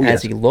pass, and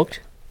as he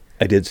looked,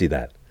 I did see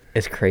that.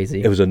 it's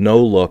crazy. It was a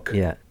no look.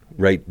 Yeah.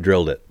 Right,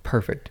 drilled it.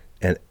 Perfect.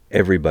 And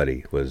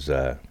everybody was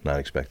not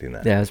expecting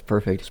that. Yeah, it was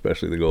perfect.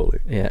 Especially the goalie.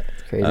 Yeah,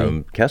 it's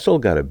crazy. Kessel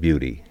got a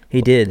beauty.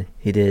 He did,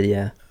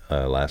 yeah.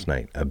 Last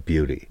night, a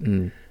beauty.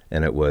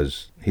 And it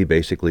was, he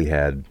basically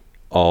had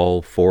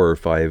all 4 or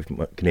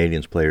 5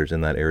 Canadians players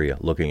in that area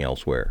looking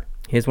elsewhere.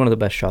 He has one of the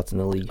best shots in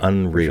the league.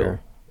 Unreal. For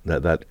sure.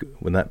 That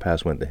when that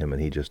pass went to him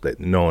and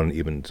no one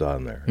even saw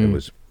him there. It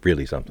was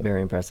really something.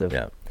 Very impressive.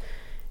 Yeah.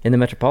 In the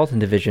Metropolitan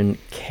Division,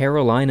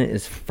 Carolina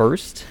is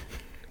first.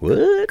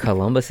 What?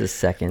 Columbus is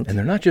second. And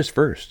they're not just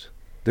first.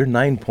 They're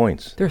 9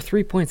 points. They're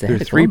 3 points ahead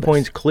They're of 3 Columbus.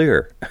 points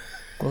clear.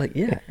 Like,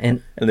 yeah.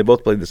 And And they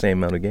both played the same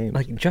amount of games.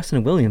 like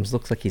Justin Williams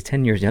looks like he's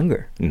 10 years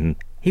younger. Mm-hmm.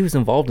 He was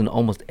involved in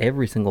almost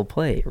every single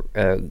play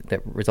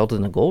that resulted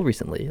in a goal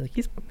recently. Like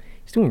he's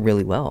doing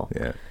really well.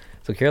 Yeah.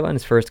 So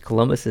Carolina's first,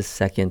 Columbus is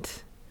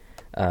second,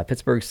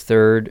 Pittsburgh's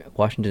third,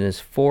 Washington is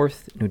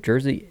fourth, New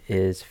Jersey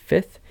is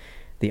fifth,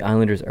 the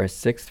Islanders are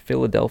sixth,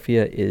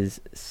 Philadelphia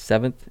is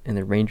seventh, and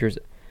the Rangers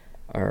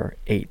are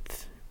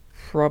eighth.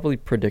 probably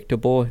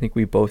predictable. I think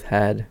we both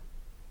had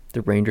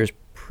the Rangers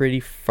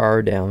pretty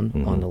far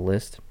down on the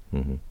list.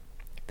 Mm-hmm.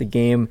 The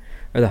game,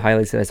 or the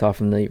highlights that I saw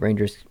from the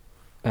Rangers'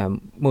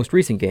 most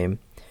recent game,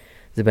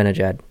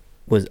 Zibanejad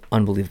was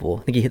unbelievable.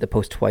 I think he hit the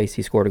post twice.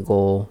 He scored a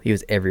goal. He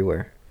was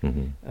everywhere.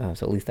 Mm-hmm.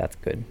 So at least that's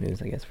good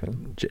news, I guess, for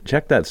them.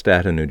 Check that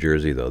stat in New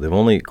Jersey, though. They've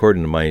only,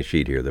 according to my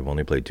sheet here, they've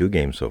only played 2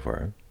 games so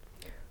far.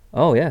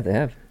 Oh, yeah, they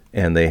have.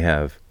 And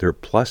they're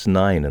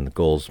 +9 in the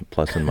goals,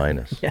 plus and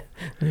minus.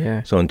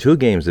 Yeah. So in 2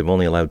 games, they've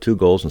only allowed 2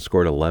 goals and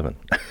scored 11.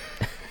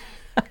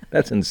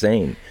 That's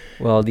insane.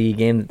 Well, the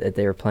game that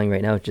they were playing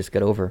right now just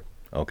got over.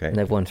 Okay. And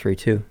they've won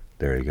 3-2.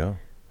 There you go.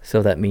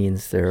 So that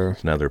means they're...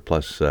 So now they're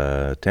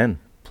 +10.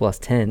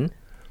 +10.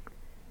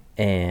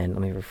 And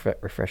let me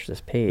refresh this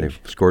page. They've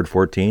scored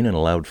 14 and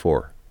allowed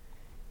 4.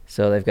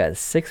 So they've got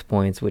 6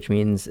 points, which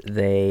means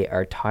they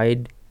are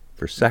tied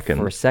for second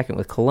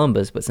with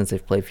Columbus, but since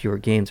they've played fewer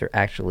games, they're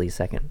actually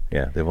second.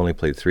 Yeah, they've only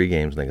played 3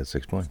 games and they got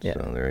 6 points. Yeah.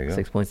 So there you go.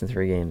 6 points in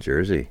 3 games.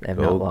 Jersey. They have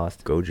not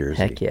lost. Go Jersey.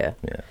 Heck yeah.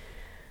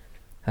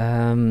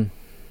 Yeah.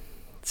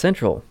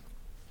 Central.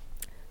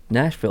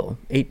 Nashville,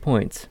 8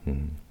 points.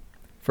 Mm-hmm.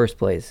 First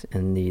place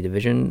in the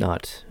division,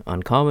 not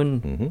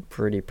uncommon. Mm-hmm.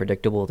 Pretty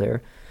predictable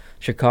there.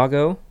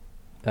 Chicago,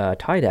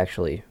 tied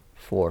actually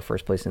for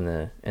first place in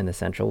the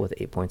Central with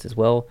 8 points as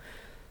well.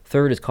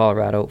 Third is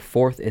Colorado.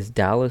 Fourth is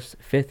Dallas.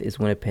 Fifth is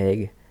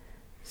Winnipeg.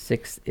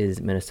 Sixth is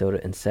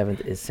Minnesota, and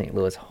 7th is St.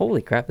 Louis.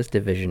 Holy crap! This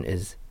division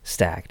is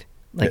stacked.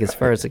 Like as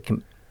far as it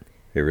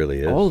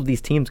really is. All of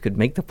these teams could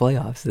make the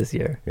playoffs this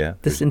year. Yeah.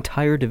 This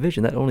entire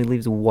division, that only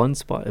leaves 1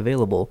 spot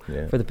available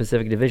for the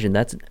Pacific Division.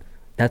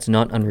 That's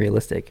not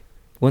unrealistic.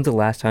 When's the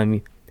last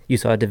time you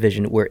saw a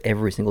division where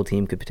every single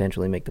team could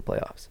potentially make the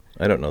playoffs?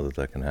 I don't know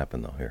that can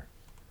happen though here.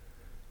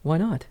 Why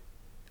not?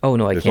 Oh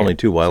no, There's only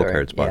 2 wild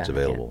card spots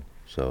available.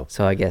 So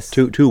I guess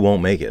two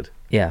won't make it.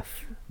 Yeah.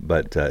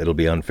 But it'll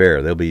be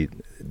unfair. There'll be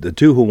the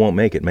 2 who won't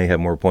make it may have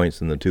more points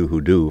than the 2 who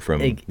do from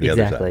the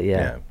other side. Exactly.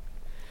 Yeah.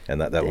 And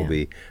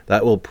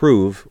that will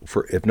prove,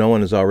 for if no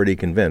one is already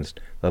convinced,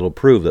 that'll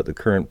prove that the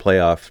current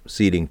playoff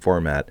seeding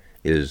format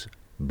is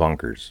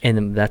bonkers.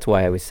 And that's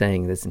why I was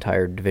saying this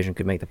entire division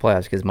could make the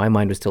playoffs, because my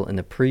mind was still in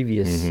the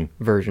previous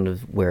version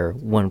of where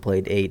 1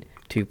 played 8,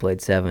 2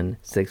 played 7,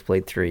 6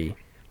 played 3,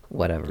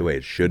 whatever. The way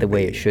it should be. The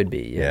way it should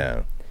be.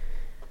 Yeah.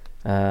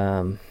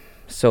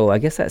 So I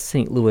guess that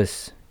St.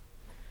 Louis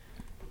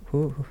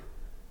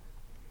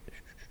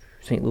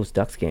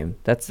Ducks game,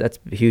 that's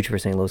huge for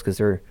St. Louis because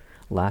they're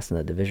last in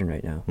the division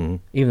right now. Mm-hmm.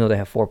 Even though they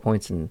have 4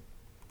 points, and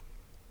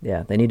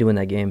they need to win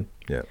that game.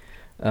 Yeah.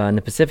 In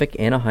the Pacific,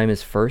 Anaheim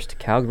is first,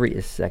 Calgary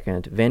is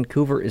second,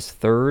 Vancouver is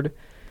third,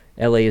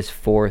 LA is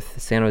fourth,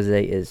 San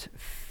Jose is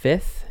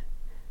fifth,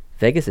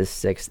 Vegas is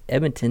sixth,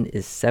 Edmonton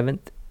is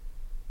seventh,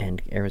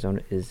 and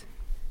Arizona is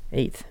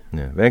eighth.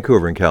 Yeah,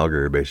 Vancouver and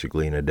Calgary are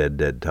basically in a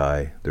dead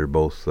tie. They're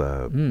both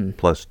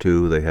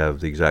 +2. They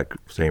have the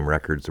exact same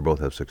records. They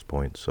both have 6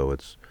 points, so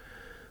it's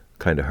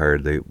kind of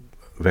hard.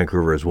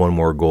 Vancouver has 1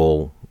 more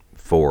goal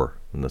for,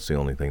 and that's the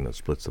only thing that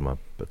splits them up.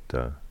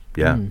 But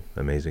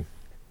amazing.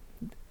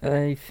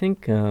 I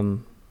think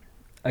I'm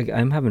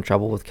having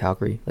trouble with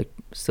Calgary. Like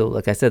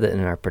I said that in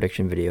our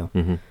prediction video.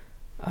 Mm-hmm.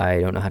 I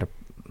don't know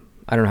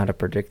how to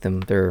predict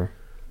them. They're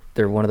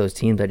one of those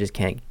teams I just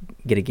can't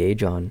get a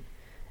gauge on.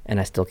 And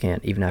I still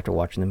can't, even after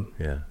watching them.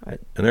 Yeah.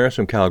 And there are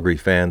some Calgary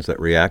fans that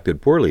reacted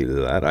poorly to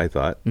that, I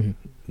thought.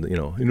 Mm-hmm. You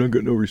don't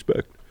get no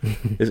respect.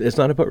 It's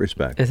not about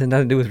respect. It has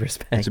nothing to do with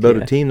respect. It's about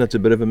a team that's a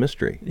bit of a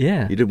mystery.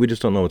 Yeah. We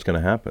just don't know what's going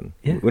to happen.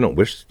 Yeah. We don't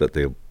wish that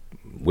they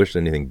wish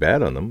anything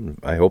bad on them.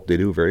 I hope they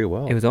do very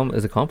well. It was almost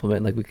as a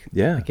compliment. It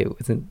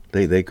wasn't.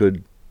 They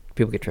could.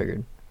 People get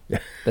triggered.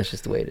 That's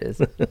just the way it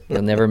is.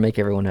 You'll never make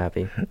everyone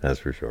happy. That's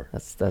for sure.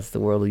 That's the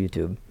world of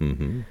YouTube.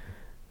 Mm-hmm.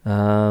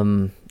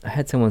 I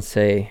had someone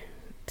say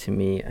to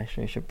me,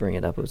 actually I should bring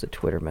it up, it was a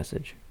Twitter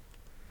message.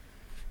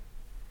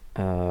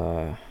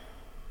 I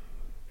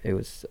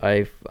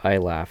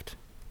laughed.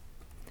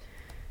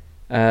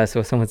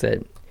 So someone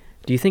said,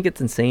 "Do you think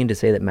it's insane to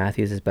say that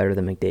Matthews is better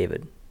than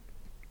McDavid?"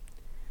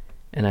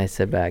 And I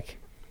said back,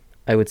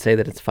 "I would say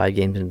that it's 5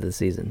 games into the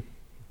season."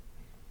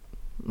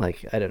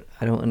 Like I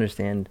don't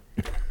understand.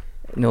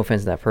 No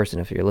offense to that person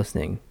if you're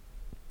listening.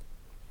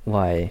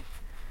 Why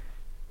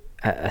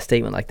a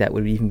statement like that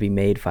would even be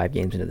made 5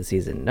 games into the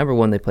season? Number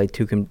one, they played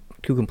two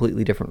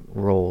completely different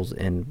roles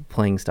and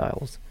playing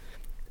styles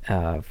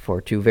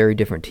for 2 very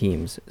different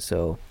teams.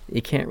 So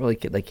you can't really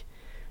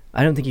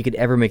I don't think you could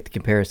ever make the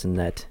comparison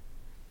that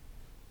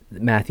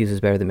Matthews is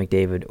better than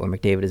McDavid or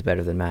McDavid is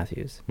better than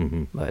Matthews.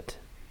 Mm-hmm. But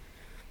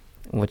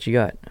what you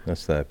got?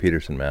 That's the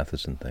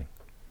Peterson-Matheson thing.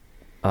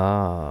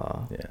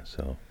 Ah. Yeah.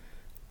 So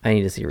I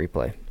need to see a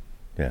replay.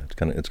 Yeah,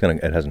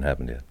 it hasn't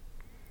happened yet.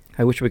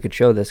 I wish we could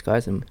show this,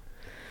 guys. Wow.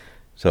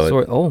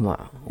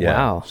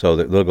 So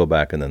they'll go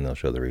back and then they'll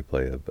show the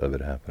replay of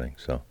it happening.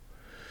 So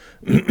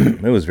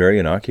it was very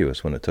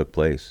innocuous when it took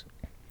place.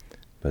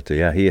 But he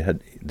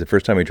had the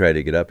first time he tried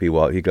to get up, he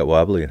got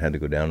wobbly and had to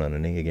go down on a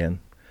knee again.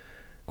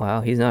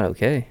 Wow, he's not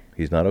okay.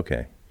 He's not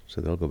okay.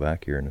 So they'll go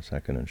back here in a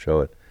second and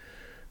show it.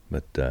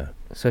 But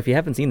So if you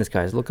haven't seen this,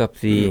 guys, look up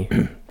the...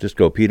 just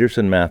go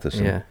Peterson,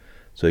 Matheson. Yeah.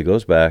 So he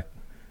goes back.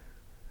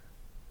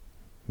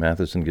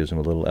 Matheson gives him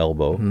a little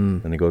elbow,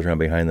 and he goes around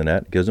behind the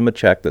net, gives him a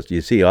check that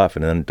you see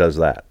often, and then does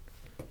that.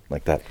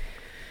 Like that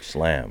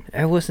slam.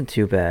 It wasn't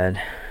too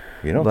bad.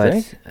 You don't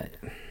think?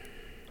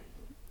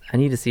 I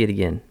need to see it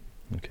again.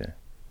 Okay.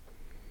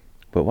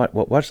 But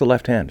watch the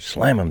left hand.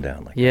 Slam him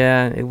down like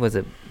that. It was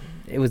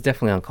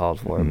definitely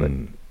uncalled for, but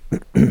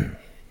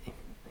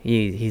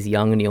he's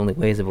young and he only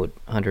weighs about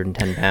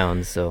 110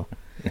 pounds, so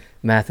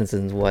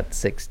Matheson's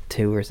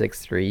 6'2" or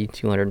 6'3",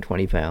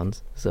 220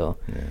 pounds. So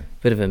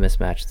bit of a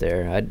mismatch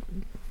there.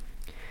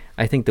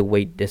 I think the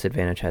weight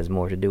disadvantage has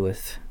more to do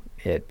with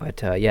it, but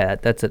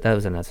that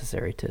was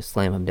unnecessary to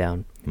slam him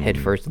down head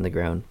first in the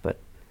ground. But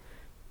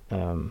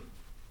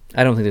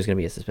I don't think there's going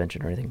to be a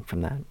suspension or anything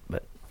from that.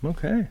 But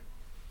okay.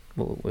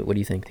 What do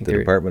you think? The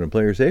Department of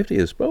Player Safety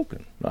has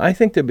spoken. I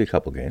think there'll be a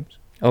couple games.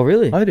 Oh,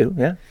 really? I do.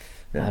 Yeah.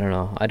 I don't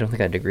know. I don't think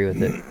I'd agree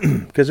with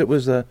it because it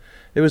was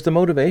the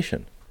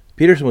motivation.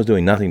 Peterson was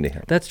doing nothing to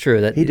him. That's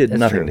true. He did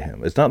nothing to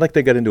him. It's not like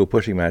they got into a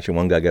pushing match and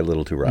one guy got a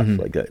little too rough.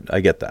 Like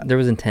I get that. There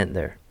was intent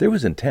there. There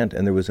was intent,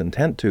 and there was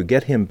intent to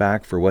get him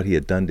back for what he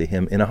had done to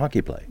him in a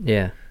hockey play.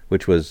 Yeah.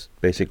 Which was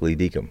basically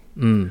deke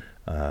him.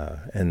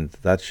 And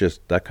that's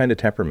just, that kind of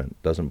temperament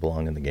doesn't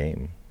belong in the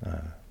game.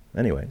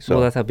 Anyway, so...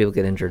 Well, that's how people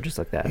get injured, just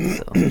like that.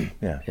 So.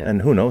 yeah,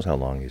 and who knows how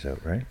long he's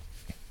out, right?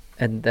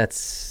 And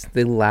that's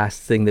the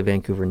last thing that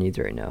Vancouver needs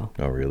right now.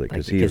 Oh, really?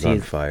 Because he's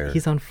on fire.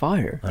 He's on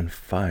fire. On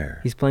fire.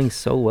 He's playing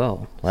so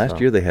well.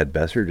 Last year they had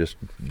Besser just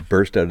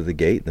burst out of the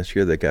gate. This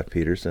year they got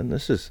Peterson.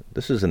 This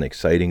is an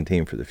exciting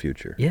team for the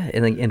future. Yeah,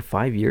 and like in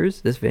 5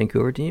 years, this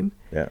Vancouver team,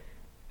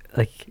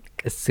 like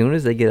as soon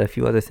as they get a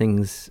few other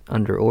things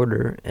under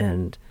order,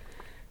 and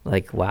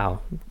like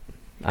wow,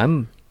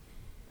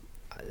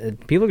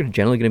 people are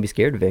generally going to be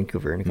scared of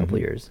Vancouver in a couple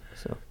of years.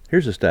 So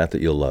here's a stat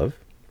that you'll love.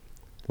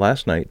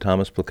 Last night,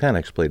 Thomas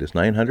Plekanec played his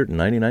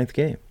 999th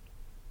game.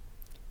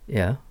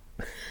 Yeah.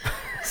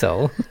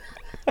 So?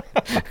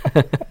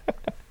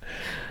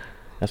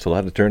 That's a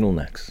lot of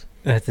turtlenecks.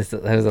 That is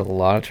a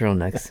lot of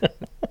turtlenecks.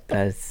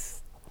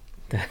 That's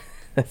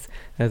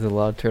a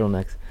lot of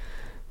turtlenecks.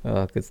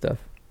 Oh, good stuff.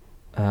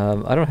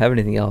 I don't have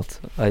anything else.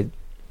 I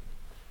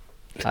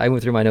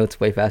went through my notes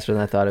way faster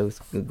than I thought I was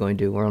going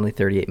to. We're only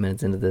 38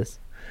 minutes into this.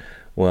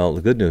 Well,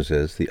 the good news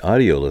is the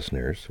audio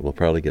listeners will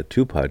probably get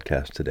 2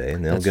 podcasts today,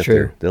 and they'll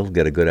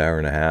get a good hour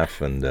and a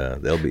half, and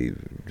they'll be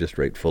just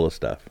right full of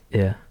stuff.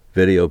 Yeah.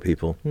 Video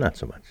people, not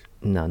so much.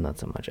 No, not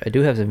so much. I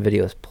do have some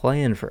videos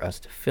planned for us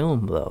to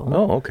film, though.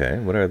 Oh, okay.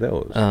 What are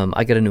those?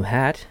 I got a new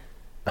hat.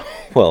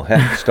 Well,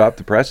 stop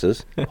the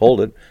presses. Hold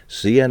it.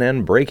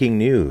 CNN breaking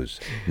news.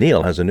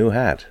 Neil has a new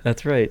hat.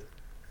 That's right.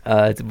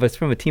 It's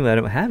from a team I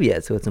don't have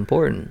yet, so it's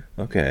important.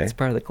 Okay. It's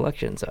part of the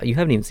collection. So you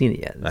haven't even seen it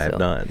yet. I have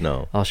not,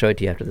 no. I'll show it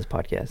to you after this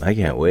podcast. I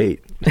can't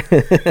wait.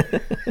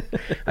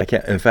 I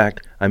can't. In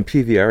fact, I'm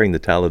PVRing the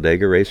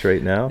Talladega race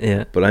right now.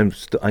 Yeah. But I'm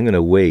going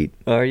to wait.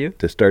 Are you?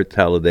 To start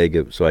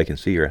Talladega so I can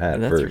see your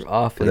hat first. That's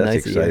awfully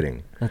nice. That's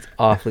exciting. That's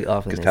awfully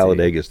nice. Because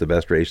Talladega is the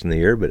best race in the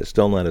year, but it's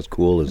still not as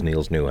cool as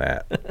Neil's new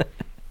hat.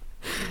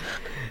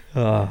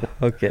 Oh,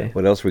 okay.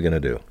 What else are we going to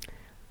do?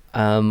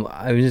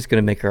 I was just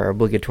going to make our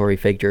obligatory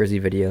fake jersey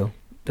video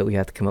that we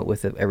have to come up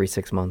with every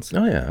 6 months.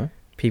 Oh, yeah.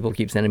 People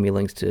keep sending me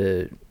links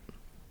to...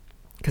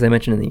 Because I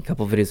mentioned in a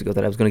couple of videos ago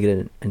that I was going to get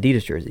an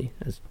Adidas jersey.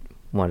 I just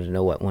wanted to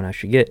know what one I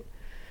should get.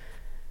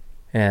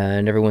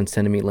 And everyone's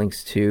sending me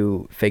links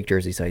to fake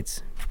jersey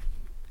sites.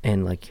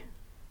 And, like...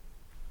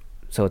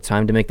 So it's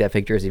time to make that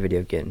fake jersey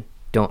video again.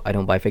 I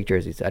don't buy fake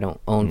jerseys. I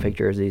don't own fake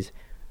jerseys.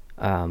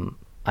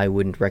 I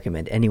wouldn't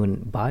recommend anyone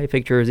buy a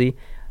fake jersey.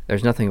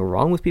 There's nothing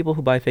wrong with people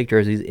who buy fake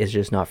jerseys. It's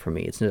just not for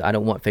me. I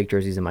don't want fake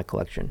jerseys in my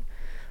collection.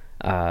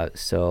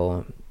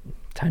 So,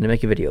 time to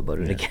make a video about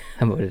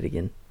it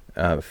again.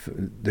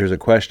 There's a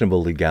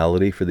questionable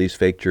legality for these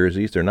fake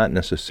jerseys. They're not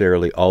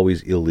necessarily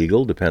always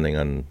illegal, depending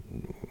on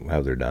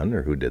how they're done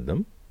or who did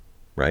them,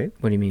 right?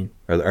 What do you mean?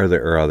 Are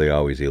they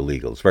always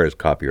illegal as far as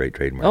copyright,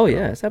 trademark? Oh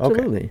yes,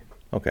 absolutely.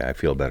 Okay, I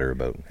feel better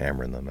about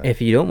hammering them. If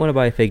you don't want to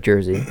buy a fake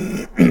jersey,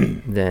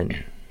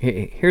 then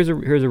here's a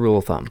rule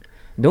of thumb.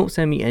 Don't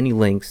send me any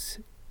links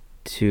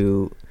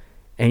to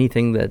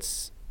anything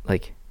that's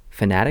like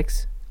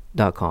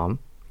fanatics.com,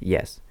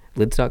 yes.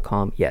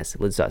 Lids.com, yes.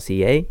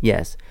 Lids.ca,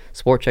 yes.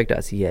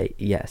 Sportcheck.ca,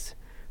 yes.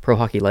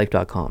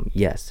 ProHockeyLife.com,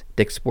 yes.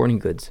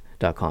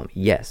 DickSportingGoods.com,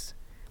 yes.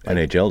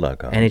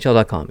 NHL.com.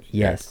 NHL.com,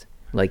 yes.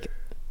 Like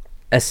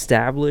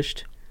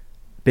established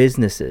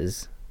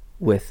businesses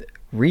with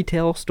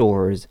retail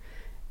stores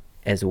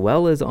as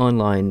well as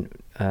online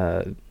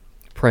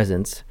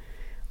presence.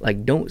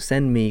 Like, don't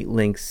send me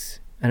links.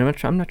 And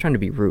I'm not trying to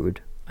be rude.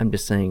 I'm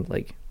just saying,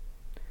 like,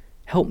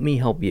 help me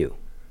help you.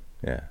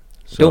 Yeah.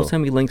 So, don't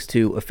send me links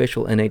to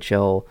official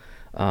NHL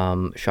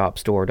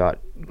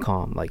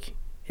shopstore.com, like,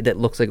 that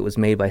looks like it was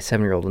made by a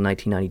 7-year-old in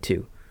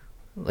 1992.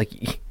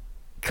 Like,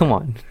 come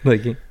on.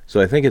 Like, so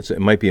I think it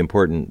might be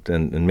important,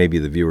 and maybe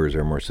the viewers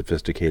are more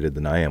sophisticated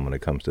than I am when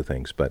it comes to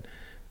things, but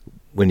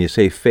when you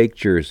say fake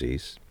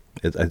jerseys,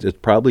 It's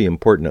probably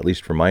important, at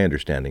least from my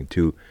understanding,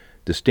 to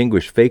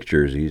distinguish fake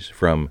jerseys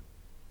from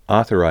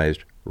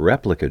authorized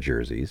replica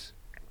jerseys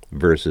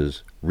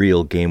versus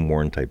real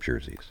game-worn type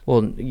jerseys.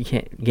 Well, you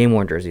can't.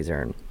 Game-worn jerseys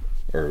aren't.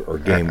 Or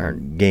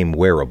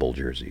game-wearable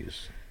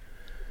jerseys.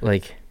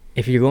 Like,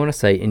 if you go on a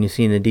site and you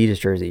see an Adidas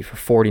jersey for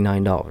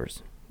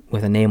 $49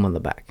 with a name on the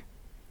back,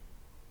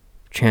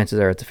 chances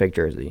are it's a fake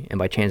jersey. And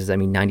by chances, I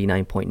mean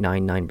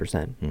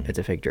 99.99% it's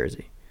a fake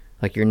jersey.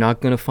 Like, you're not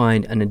going to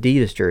find an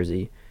Adidas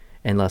jersey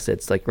unless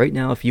it's like right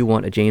now, if you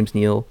want a James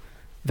Neal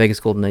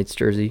Vegas Golden Knights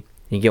jersey,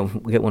 you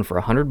get one for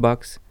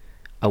 $100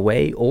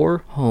 away or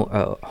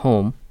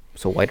home,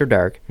 so white or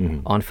dark,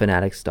 on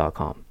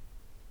fanatics.com.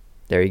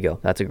 There you go.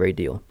 That's a great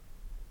deal.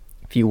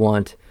 If you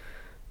want,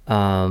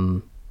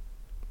 what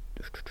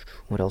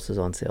else is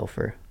on sale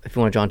for? If you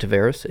want a John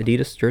Tavares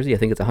Adidas jersey, I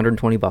think it's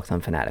 $120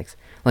 on Fanatics.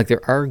 Like,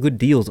 there are good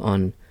deals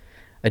on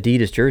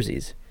Adidas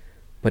jerseys,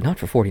 but not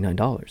for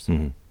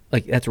 $49.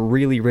 Like, that's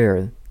really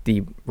rare.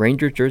 The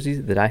Rangers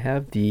jerseys that I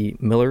have, the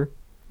Miller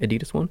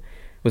Adidas one,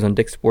 was on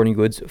Dick's Sporting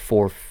Goods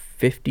for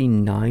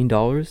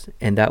 $59,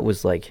 and that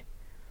was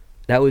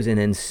an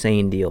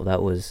insane deal.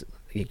 That was,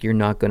 you're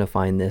not going to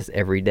find this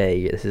every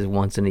day. This is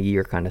once in a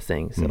year kind of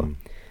thing. So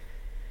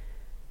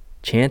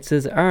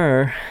chances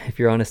are, if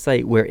you're on a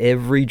site where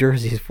every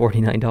jersey is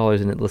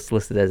 $49 and it's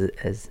listed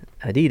as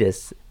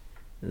Adidas,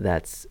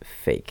 that's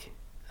fake.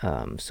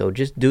 So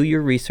just do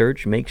your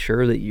research. Make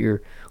sure that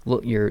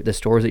the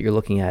stores that you're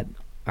looking at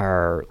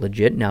are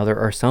legit. Now, there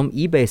are some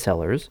eBay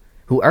sellers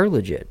who are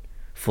legit.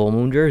 Full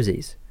Moon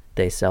Jerseys,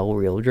 they sell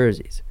real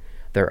jerseys.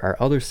 There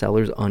are other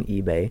sellers on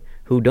eBay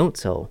who don't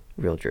sell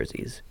real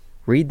jerseys.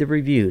 Read the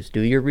reviews,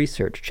 do your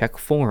research, check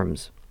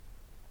forums.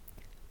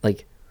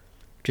 Like,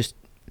 just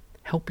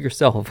help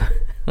yourself.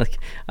 Like,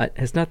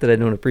 it's not that I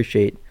don't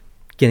appreciate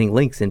getting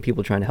links and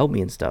people trying to help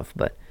me and stuff,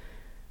 but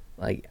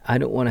like, I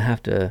don't want to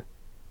have to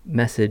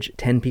message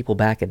 10 people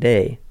back a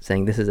day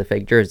saying this is a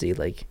fake jersey.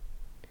 Like,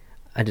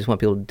 I just want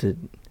people to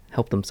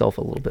help themselves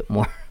a little bit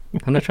more.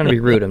 I'm not trying to be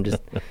rude.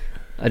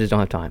 I just don't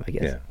have time, I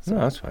guess. Yeah,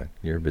 no, that's fine.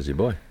 You're a busy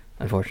boy.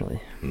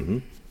 Unfortunately.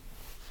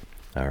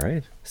 All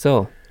right.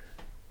 So,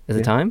 is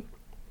it time?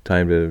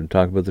 Time to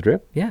talk about the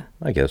trip? Yeah.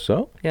 I guess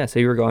so. Yeah, so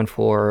you were gone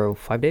for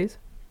 5 days?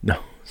 No,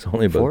 it's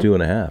only about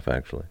 2.5,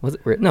 actually. Was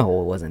it?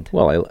 No, it wasn't.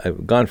 Well,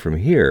 I've gone from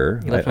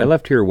here. I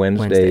left here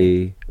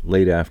Wednesday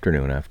late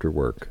afternoon after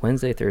work.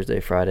 Wednesday, Thursday,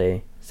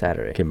 Friday,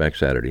 Saturday. Came back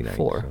Saturday night.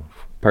 4. So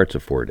parts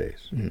of 4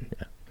 days. Yeah.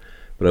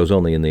 But I was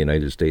only in the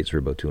United States for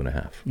about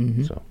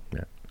 2.5. So,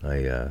 yeah.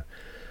 I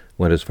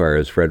went as far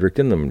as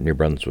Fredericton, the New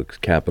Brunswick's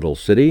capital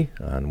city,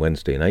 on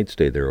Wednesday night.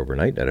 Stayed there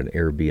overnight at an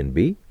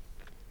Airbnb.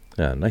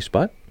 Nice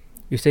spot.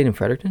 You stayed in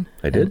Fredericton?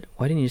 I did.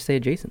 Why didn't you stay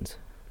at Jason's?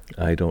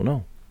 I don't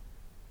know.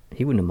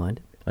 He wouldn't have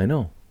minded. I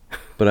know.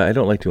 But I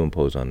don't like to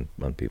impose on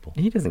people.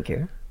 He doesn't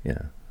care.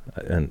 Yeah.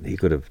 And he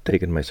could have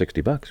taken my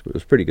 $60, but it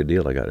was a pretty good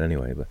deal I got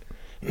anyway. But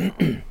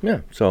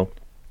yeah, so,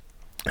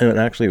 and it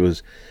actually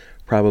was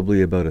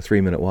probably about a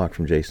 3-minute walk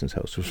from Jason's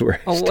house was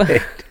where I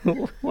stayed.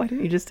 Why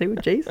didn't you just stay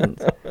with Jason's?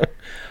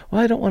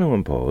 Well, I don't want to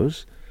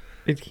impose.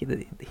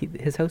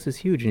 His house is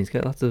huge, and he's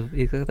got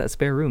that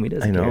spare room. He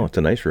doesn't I know. care. It's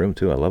a nice room,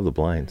 too. I love the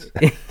blinds.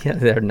 Yeah,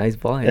 they're nice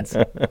blinds.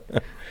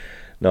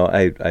 No,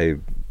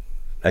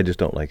 I just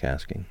don't like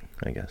asking,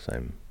 I guess.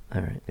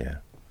 All right. Yeah.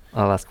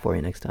 I'll ask for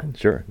you next time.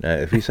 Sure.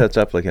 If he sets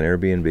up like an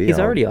Airbnb. He's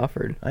already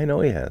offered. I know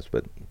he has,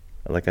 but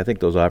I think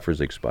those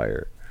offers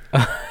expire.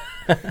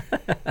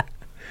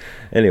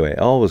 Anyway,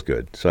 all was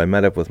good. So I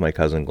met up with my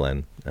cousin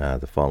Glenn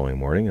the following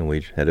morning, and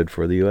we headed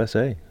for the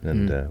USA.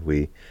 And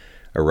we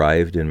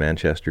arrived in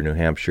Manchester, New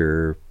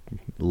Hampshire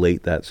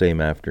late that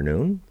same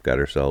afternoon, got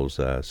ourselves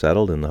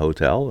settled in the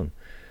hotel, and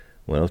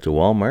went out to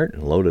Walmart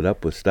and loaded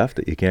up with stuff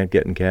that you can't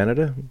get in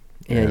Canada.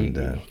 Yeah, and,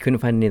 you couldn't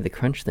find any of the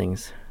Crunch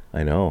things.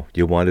 I know.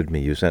 You wanted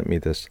me. You sent me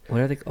this.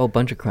 What are they? Oh,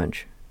 Bunch of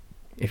Crunch.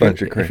 If Crunch.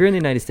 you're in the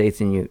United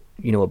States and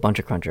you know what Bunch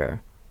of Crunch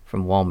are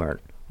from Walmart,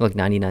 like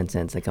 99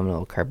 cents. They come in a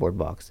little cardboard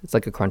box. It's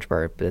like a Crunch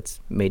bar, but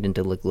it's made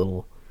into like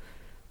little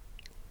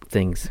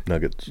things.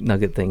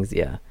 Nugget things,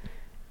 yeah.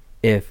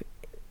 If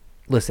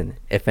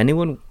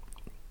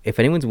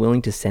anyone's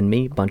willing to send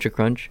me Bunch of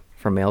Crunch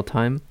for mail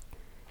time,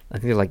 I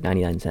think they're like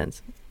 99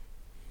 cents.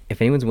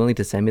 If anyone's willing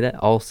to send me that,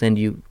 I'll send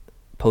you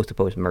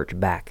post-to-post merch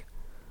back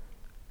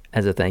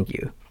as a thank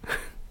you.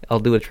 I'll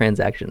do a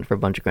transaction for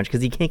Bunch of Crunch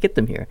because you can't get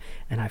them here,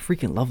 and I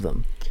freaking love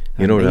them.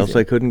 You know what else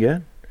I couldn't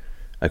get?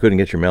 I couldn't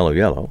get your Mellow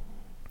Yellow.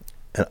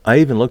 And I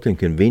even looked in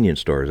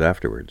convenience stores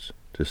afterwards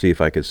to see if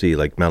I could see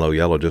like Mellow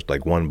Yellow, just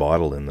like one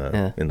bottle in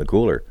the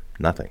cooler.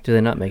 Nothing. Do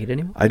they not make it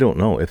anymore? I don't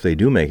know. If they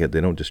do make it,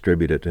 they don't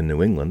distribute it in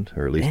New England,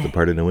 or at least the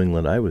part of New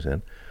England I was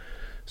in.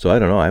 So I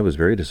don't know. I was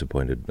very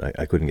disappointed.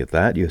 I couldn't get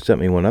that. You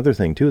sent me one other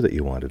thing too that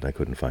you wanted. I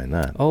couldn't find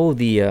that. Oh,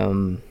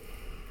 the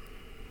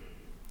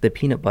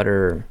peanut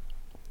butter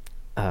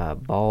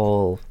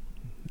ball.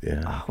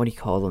 Yeah. What do you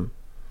call them?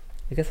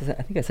 I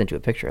think I sent you a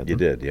picture of them. You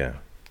did, yeah.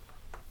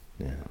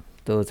 Yeah.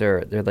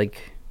 They're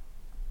like,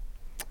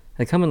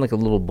 they come in like a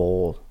little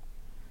bowl,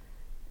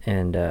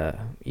 and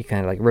you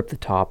kind of like rip the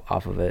top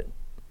off of it,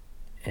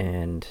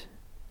 and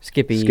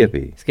Skippy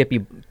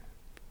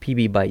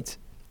PB bites.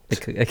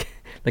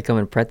 They come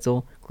in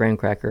pretzel, graham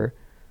cracker,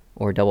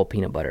 or double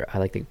peanut butter. I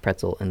like the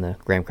pretzel and the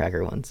graham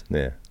cracker ones.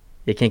 Yeah.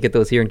 You can't get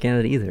those here in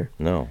Canada either.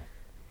 No.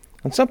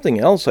 And something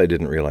else I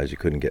didn't realize you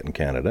couldn't get in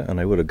Canada, and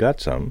I would have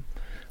got some.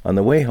 On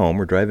the way home,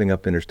 we're driving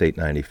up Interstate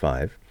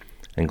 95,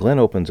 and Glenn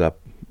opens up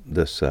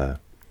this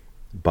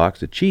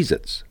box of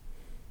Cheez-Its.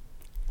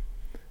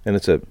 And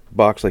it's a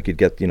box like you'd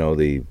get,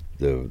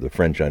 the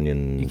French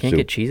onion You can't soup.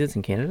 get Cheez-Its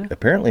in Canada?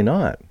 Apparently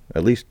not.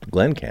 At least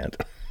Glenn can't.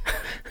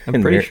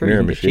 I'm pretty sure you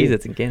can get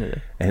Cheez-Its in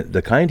Canada. And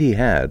the kind he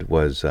had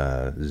was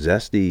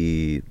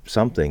zesty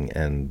something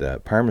and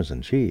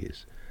Parmesan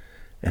cheese.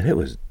 And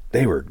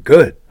they were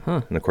good.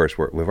 Huh. And of course,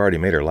 we've already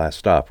made our last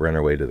stop. We're on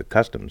our way to the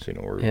customs.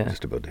 We're Yeah.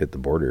 just about to hit the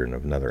border in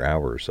another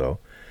hour or so.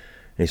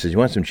 And he says, "You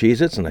want some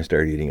Cheez-Its?" And I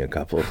started eating a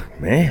couple. I was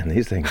like, man,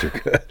 these things are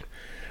good.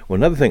 Well,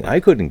 another thing I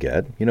couldn't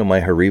get,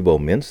 my Haribo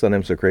mints that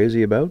I'm so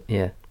crazy about.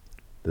 Yeah.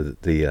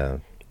 The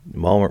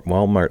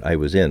Walmart I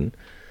was in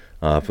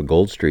off of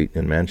Gold Street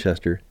in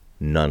Manchester,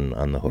 none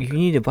on the hook. You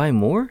need to buy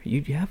more?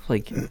 You have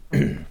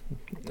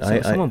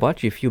someone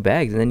bought you a few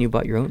bags, and then you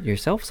bought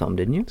yourself some,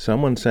 didn't you?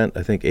 Someone sent,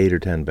 I think, 8 or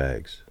 10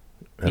 bags,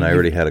 and I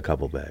already had a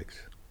couple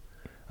bags.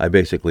 I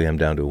basically am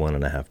down to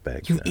 1.5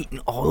 bags You've now. eaten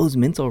all those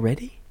mints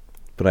already?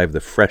 But I have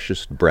the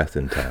freshest breath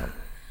in town.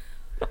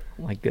 Oh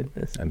my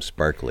goodness. I'm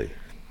sparkly.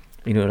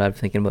 You know what I'm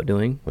thinking about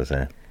doing? What's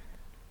that?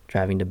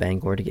 Driving to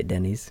Bangor to get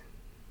Denny's.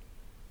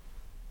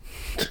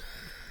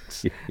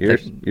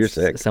 You're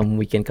sick. Some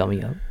weekend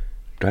coming up.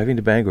 Driving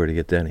to Bangor to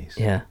get Denny's.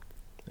 Yeah.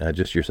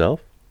 Just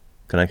yourself?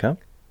 Can I come?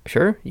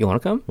 Sure. You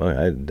want to come?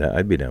 Well,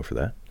 I'd be down for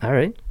that. All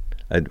right.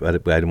 I'd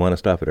want to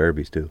stop at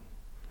Arby's too.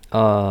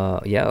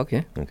 Yeah,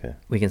 okay. Okay.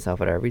 We can stop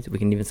at Arby's. We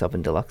can even stop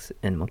in Deluxe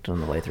and Moncton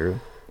on the way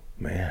through.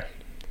 Man,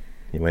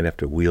 you might have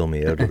to wheel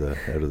me out of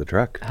the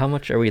truck. How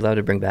much are we allowed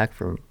to bring back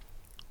from?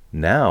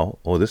 Now,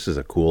 this is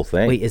a cool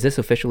thing. Wait, is this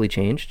officially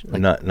changed?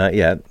 Not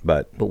yet,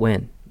 but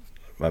when?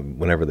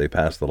 Whenever they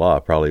pass the law,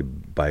 probably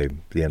by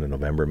the end of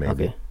November,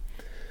 maybe.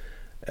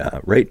 Okay.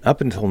 Right up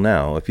until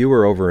now, if you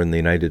were over in the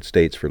United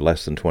States for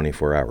less than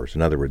 24 hours,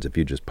 in other words, if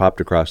you just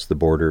popped across the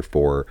border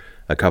for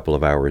a couple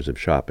of hours of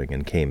shopping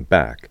and came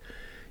back,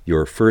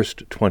 your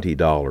first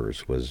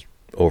 $20 was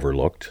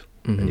overlooked,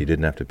 and you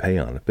didn't have to pay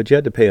on it. But you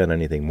had to pay on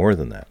anything more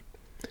than that.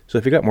 So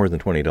if you got more than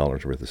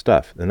 $20 worth of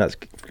stuff, then that's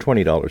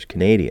 $20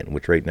 Canadian,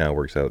 which right now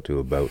works out to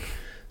about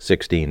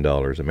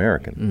 $16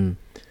 American.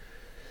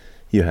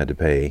 You had to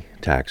pay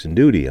tax and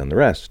duty on the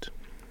rest.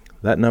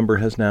 That number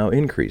has now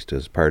increased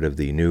as part of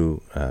the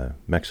new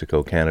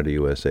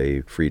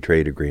Mexico-Canada-USA Free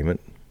Trade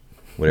Agreement,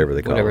 whatever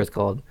they call it. Whatever it's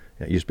called.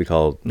 It used to be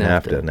called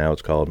NAFTA. Now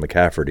it's called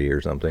McCafferty or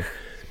something.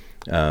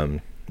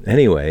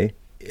 Anyway,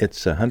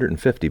 it's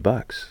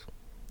 $150.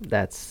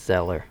 That's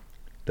stellar.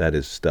 That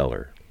is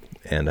stellar.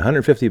 And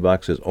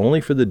 $150 is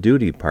only for the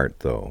duty part,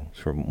 though.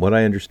 From what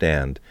I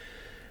understand,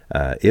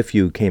 if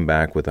you came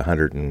back with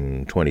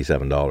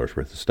 $127 worth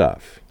of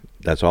stuff,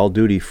 that's all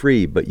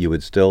duty-free, but you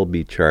would still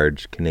be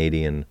charged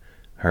Canadian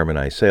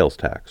harmonized sales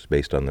tax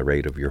based on the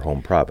rate of your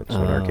home province.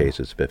 So in our case,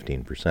 it's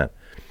 15%.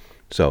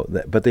 So,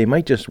 but they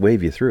might just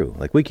wave you through.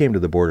 Like we came to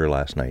the border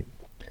last night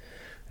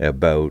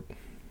about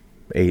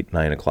 8,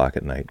 9 o'clock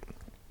at night.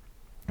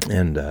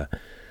 And there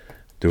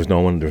was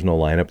no one, there was no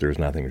lineup, there was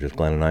nothing. It was just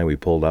Glenn and I. We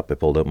pulled up. I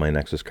pulled out my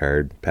Nexus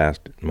card,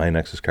 passed my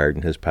Nexus card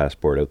and his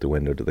passport out the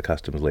window to the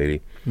customs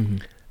lady.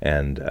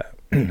 And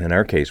in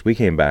our case, we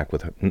came back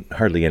with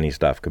hardly any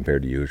stuff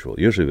compared to usual.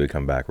 Usually we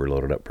come back, we're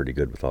loaded up pretty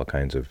good with all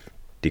kinds of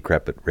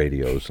decrepit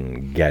radios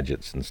and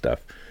gadgets and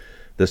stuff.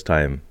 This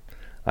time,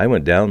 I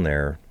went down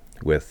there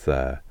with,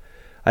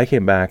 I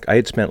came back, I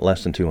had spent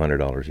less than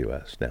 $200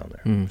 US down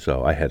there.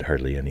 So I had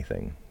hardly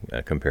anything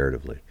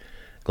comparatively.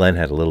 Glenn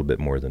had a little bit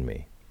more than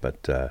me,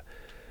 but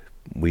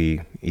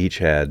we each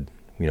had,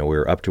 we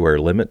were up to our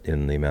limit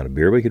in the amount of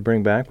beer we could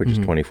bring back, which is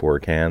 24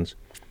 cans.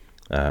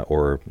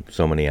 Or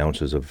so many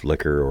ounces of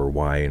liquor or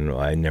wine.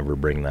 I never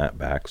bring that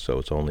back, so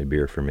it's only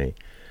beer for me.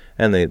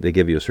 And they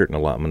give you a certain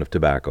allotment of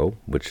tobacco,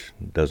 which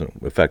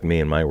doesn't affect me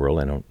in my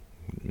world.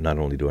 Not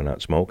only do I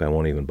not smoke, I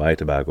won't even buy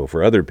tobacco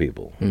for other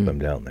people if I'm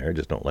down there. I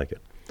just don't like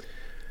it.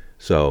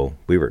 So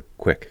we were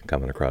quick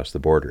coming across the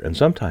border. And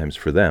sometimes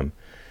for them,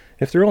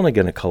 if they're only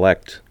going to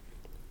collect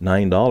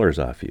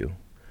 $9 off you,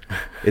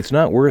 it's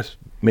not worth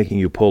making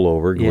you pull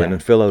over, go in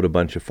and fill out a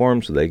bunch of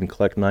forms so they can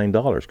collect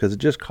 $9, because it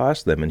just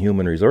costs them in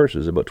human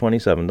resources about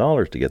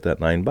 $27 to get that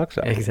 $9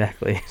 out.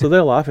 Exactly. So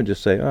they'll often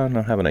just say, "Oh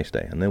no, have a nice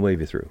day," and they'll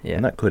wave you through. Yeah.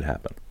 And that could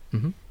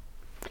happen.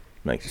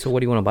 Nice. So what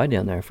do you want to buy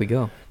down there if we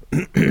go?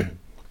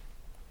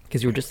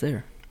 Because you were just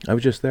there. I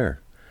was just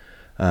there.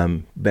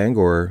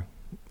 Bangor,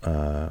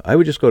 I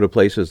would just go to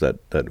places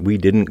that we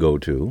didn't go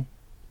to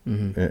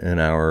in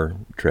our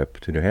trip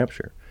to New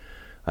Hampshire.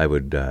 I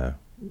would.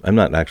 I'm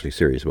not actually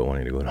serious about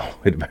wanting to go all the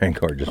way to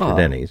Bangor just for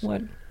Denny's.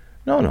 What?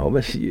 No,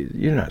 but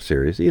you're not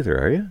serious either,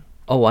 are you?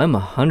 Oh, I'm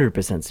 100%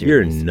 serious.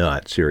 You're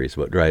not serious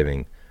about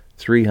driving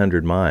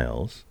 300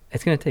 miles.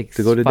 It's going to take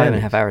to go to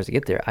 5.5 hours to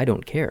get there. I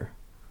don't care.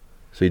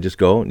 So you just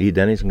go and eat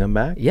Denny's and come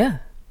back? Yeah.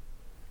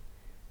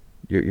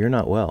 you're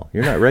not well.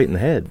 You're not right in the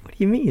head. What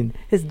do you mean?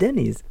 It's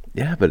Denny's.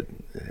 Yeah, but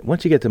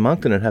once you get to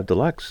Moncton and have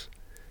deluxe,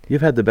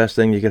 you've had the best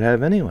thing you could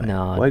have anyway.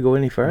 No. Why go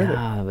any farther?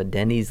 Nah, but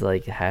Denny's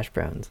like hash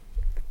browns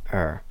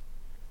are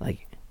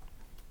like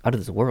out of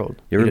this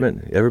world. You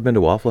ever been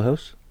to Waffle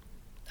House?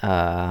 If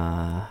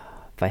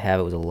I have,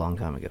 it was a long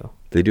time ago.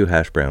 They do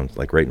hash browns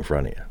like right in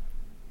front of you.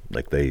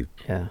 Like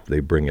they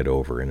bring it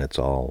over and it's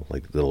all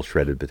like little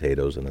shredded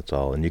potatoes and it's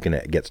all, and you can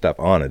get stuff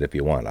on it if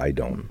you want. I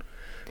don't.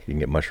 You can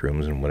get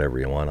mushrooms and whatever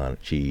you want on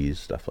it, cheese,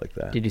 stuff like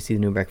that. Did you see the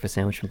new breakfast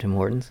sandwich from Tim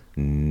Hortons?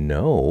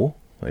 No,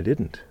 I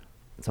didn't.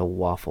 It's a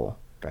waffle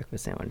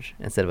breakfast sandwich.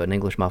 Instead of an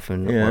English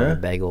muffin or a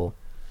bagel,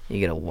 you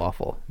get a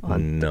waffle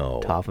on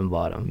top and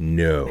bottom.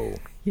 No.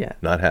 Yeah.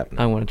 Not happening.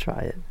 I want to try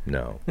it.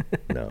 No.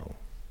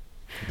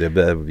 That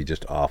would be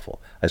just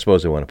awful. I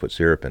suppose they want to put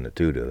syrup in it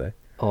too, do they?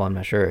 Oh, I'm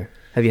not sure.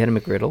 Have you had a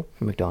McGriddle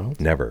from McDonald's?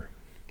 Never.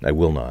 I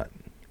will not.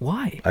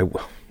 Why?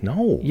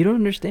 No. You don't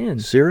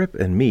understand. Syrup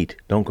and meat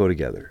don't go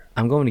together.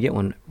 I'm going to get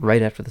one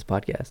right after this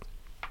podcast.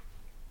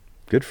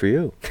 Good for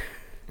you.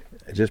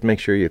 Just make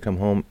sure you come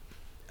home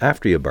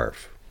after you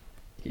barf.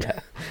 Yeah.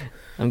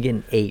 I'm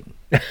getting 8.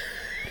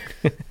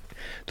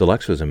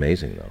 Deluxe was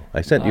amazing, though.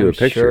 I sent you a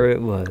picture. Sure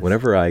it was.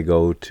 Whenever I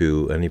go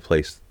to any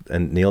place,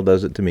 and Neil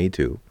does it to me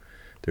too,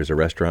 there's a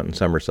restaurant in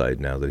Summerside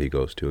now that he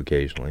goes to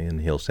occasionally,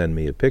 and he'll send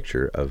me a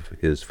picture of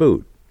his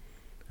food,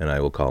 and I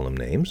will call him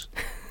names.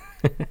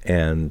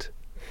 And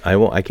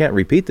I can't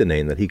repeat the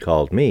name that he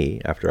called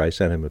me after I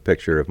sent him a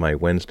picture of my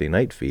Wednesday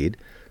night feed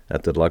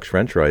at the Deluxe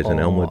French Fries in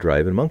Elmwood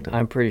Drive in Moncton.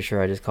 I'm pretty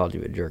sure I just called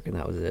you a jerk and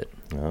that was it.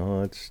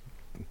 Oh, it's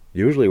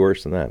usually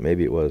worse than that.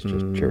 Maybe it was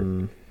just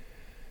jerk.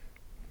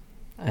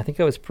 I think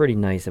I was pretty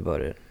nice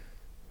about it.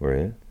 Were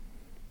you?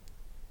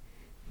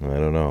 I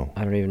don't know.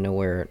 I don't even know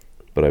where.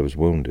 But I was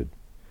wounded.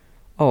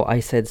 Oh,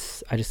 I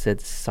just said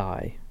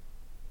sigh.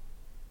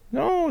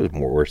 No, it was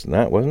more worse than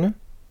that, wasn't it?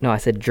 No, I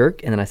said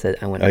jerk, and then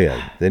I went. Oh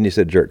yeah, then you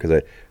said jerk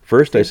because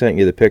I sent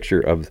you the picture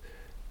of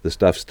the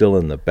stuff still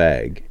in the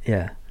bag.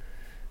 Yeah.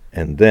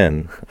 And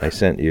then I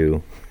sent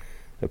you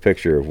a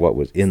picture of what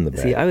was in the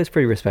bag. See, I was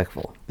pretty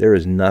respectful. There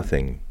is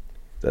nothing.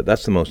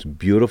 That's the most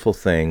beautiful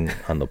thing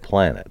on the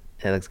planet.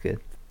 That looks good.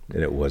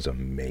 And it was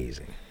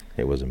amazing.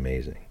 It was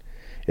amazing.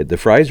 The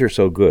fries are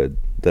so good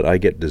that I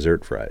get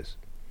dessert fries.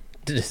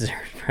 Dessert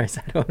fries?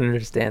 I don't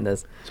understand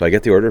this. So I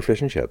get the order of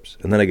fish and chips,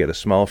 and then I get a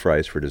small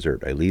fries for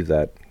dessert. I leave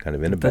that kind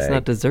of in a bag. That's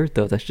not dessert,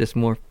 though. That's just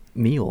more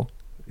meal.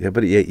 Yeah,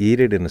 but you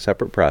eat it in a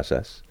separate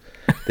process.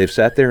 They've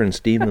sat there and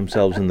steamed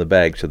themselves in the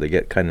bag so they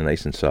get kind of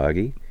nice and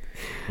soggy,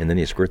 and then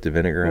you squirt the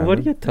vinegar on them. What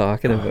are you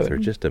talking about? They're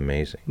just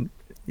amazing.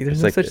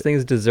 There's no such thing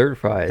as dessert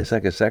fries. It's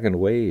like a second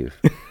wave.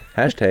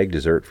 Hashtag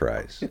dessert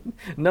fries.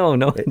 No.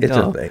 It's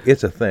a thing.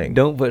 It's a thing.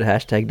 Don't put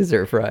hashtag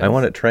dessert fries. I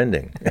want it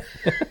trending.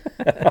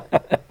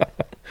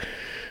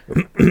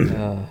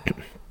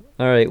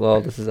 All right, well,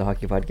 this is a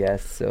hockey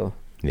podcast, so...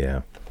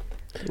 Yeah.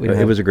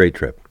 It was a great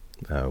trip.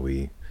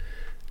 We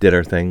did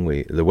our thing.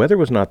 The weather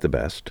was not the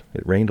best.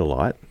 It rained a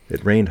lot.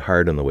 It rained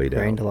hard on the way down.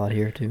 It rained a lot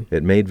here, too.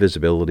 It made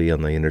visibility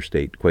on the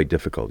interstate quite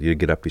difficult. You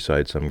get up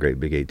beside some great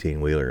big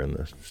 18-wheeler, and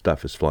the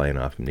stuff is flying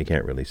off, and you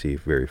can't really see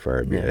very far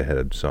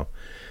ahead. So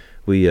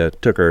we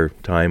took our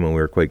time, and we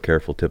were quite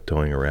careful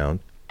tiptoeing around.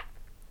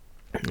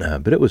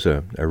 But it was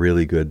a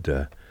really good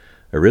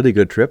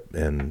trip,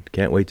 and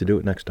can't wait to do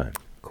it next time.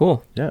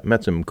 Cool. Yeah,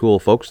 met some cool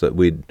folks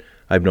that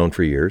I've known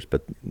for years,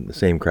 but the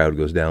same crowd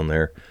goes down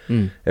there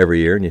every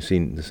year, and you see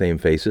the same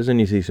faces, and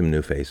you see some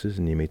new faces,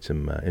 and you meet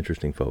some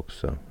interesting folks,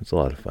 so it's a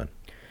lot of fun.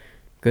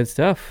 Good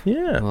stuff.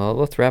 Yeah. Well,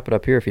 let's wrap it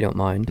up here if you don't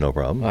mind. No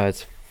problem.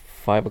 It's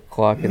 5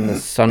 o'clock, and the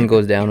sun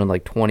goes down in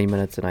like 20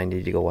 minutes, and I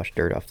need to go wash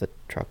dirt off the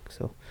truck,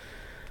 so...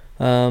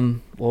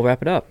 we'll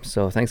wrap it up.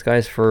 So thanks,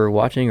 guys, for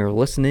watching or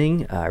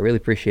listening. I really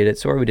appreciate it.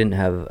 Sorry we didn't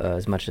have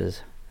as much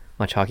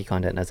hockey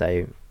content as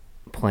I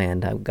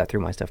planned. I got through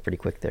my stuff pretty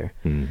quick there.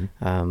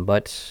 Mm-hmm.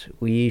 But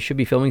we should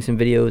be filming some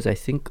videos, I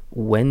think,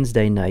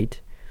 Wednesday night.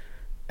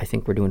 I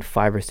think we're doing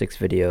 5 or 6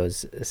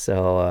 videos.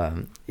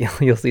 So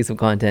you'll see some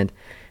content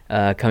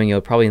coming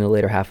out probably in the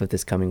later half of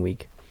this coming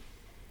week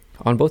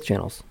on both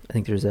channels. I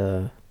think there's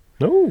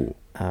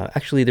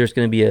actually, there's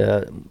going to be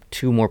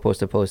 2 more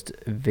post-to-post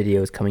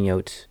videos coming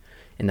out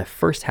in the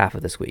first half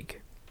of this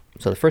week.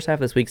 So the first half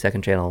of this week,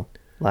 second channel.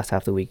 Last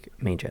half of the week,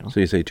 main channel. So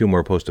you say 2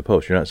 more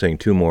post-to-post. You're not saying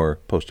 2 more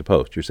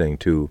post-to-post. You're saying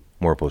 2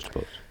 more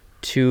post-to-post.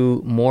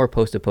 2 more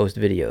post-to-post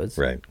videos.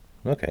 Right.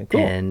 Okay,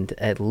 cool. And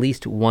at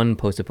least 1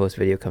 post-to-post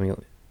video coming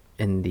out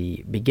in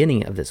the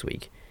beginning of this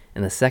week.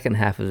 In the second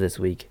half of this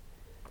week,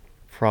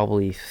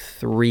 probably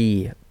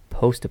 3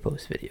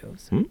 post-to-post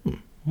videos.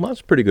 Well,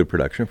 that's pretty good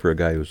production for a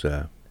guy who's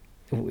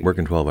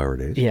working 12-hour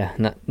days. Yeah,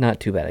 not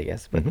too bad, I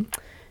guess. But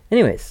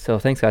anyways, so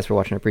thanks, guys, for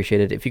watching. I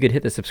appreciate it. If you could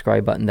hit the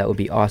subscribe button, that would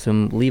be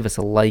awesome. Leave us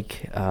a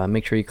like.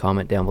 Make sure you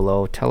comment down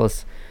below. Tell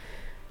us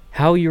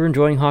how you're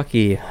enjoying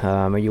hockey.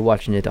 Are you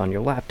watching it on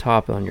your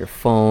laptop, on your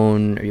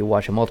phone? Are you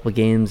watching multiple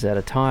games at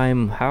a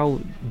time? How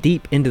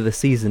deep into the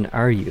season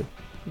are you?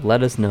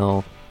 Let us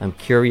know. I'm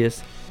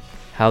curious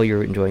how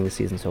you're enjoying the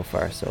season so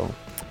far. So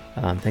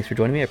Thanks for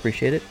joining me. I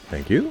appreciate it.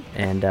 Thank you.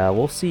 And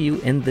we'll see you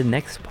in the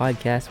next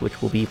podcast,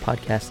 which will be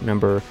podcast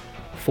number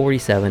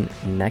 47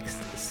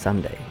 next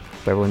Sunday.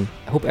 I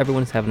hope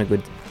everyone's having a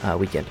good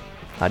weekend.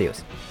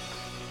 Adios.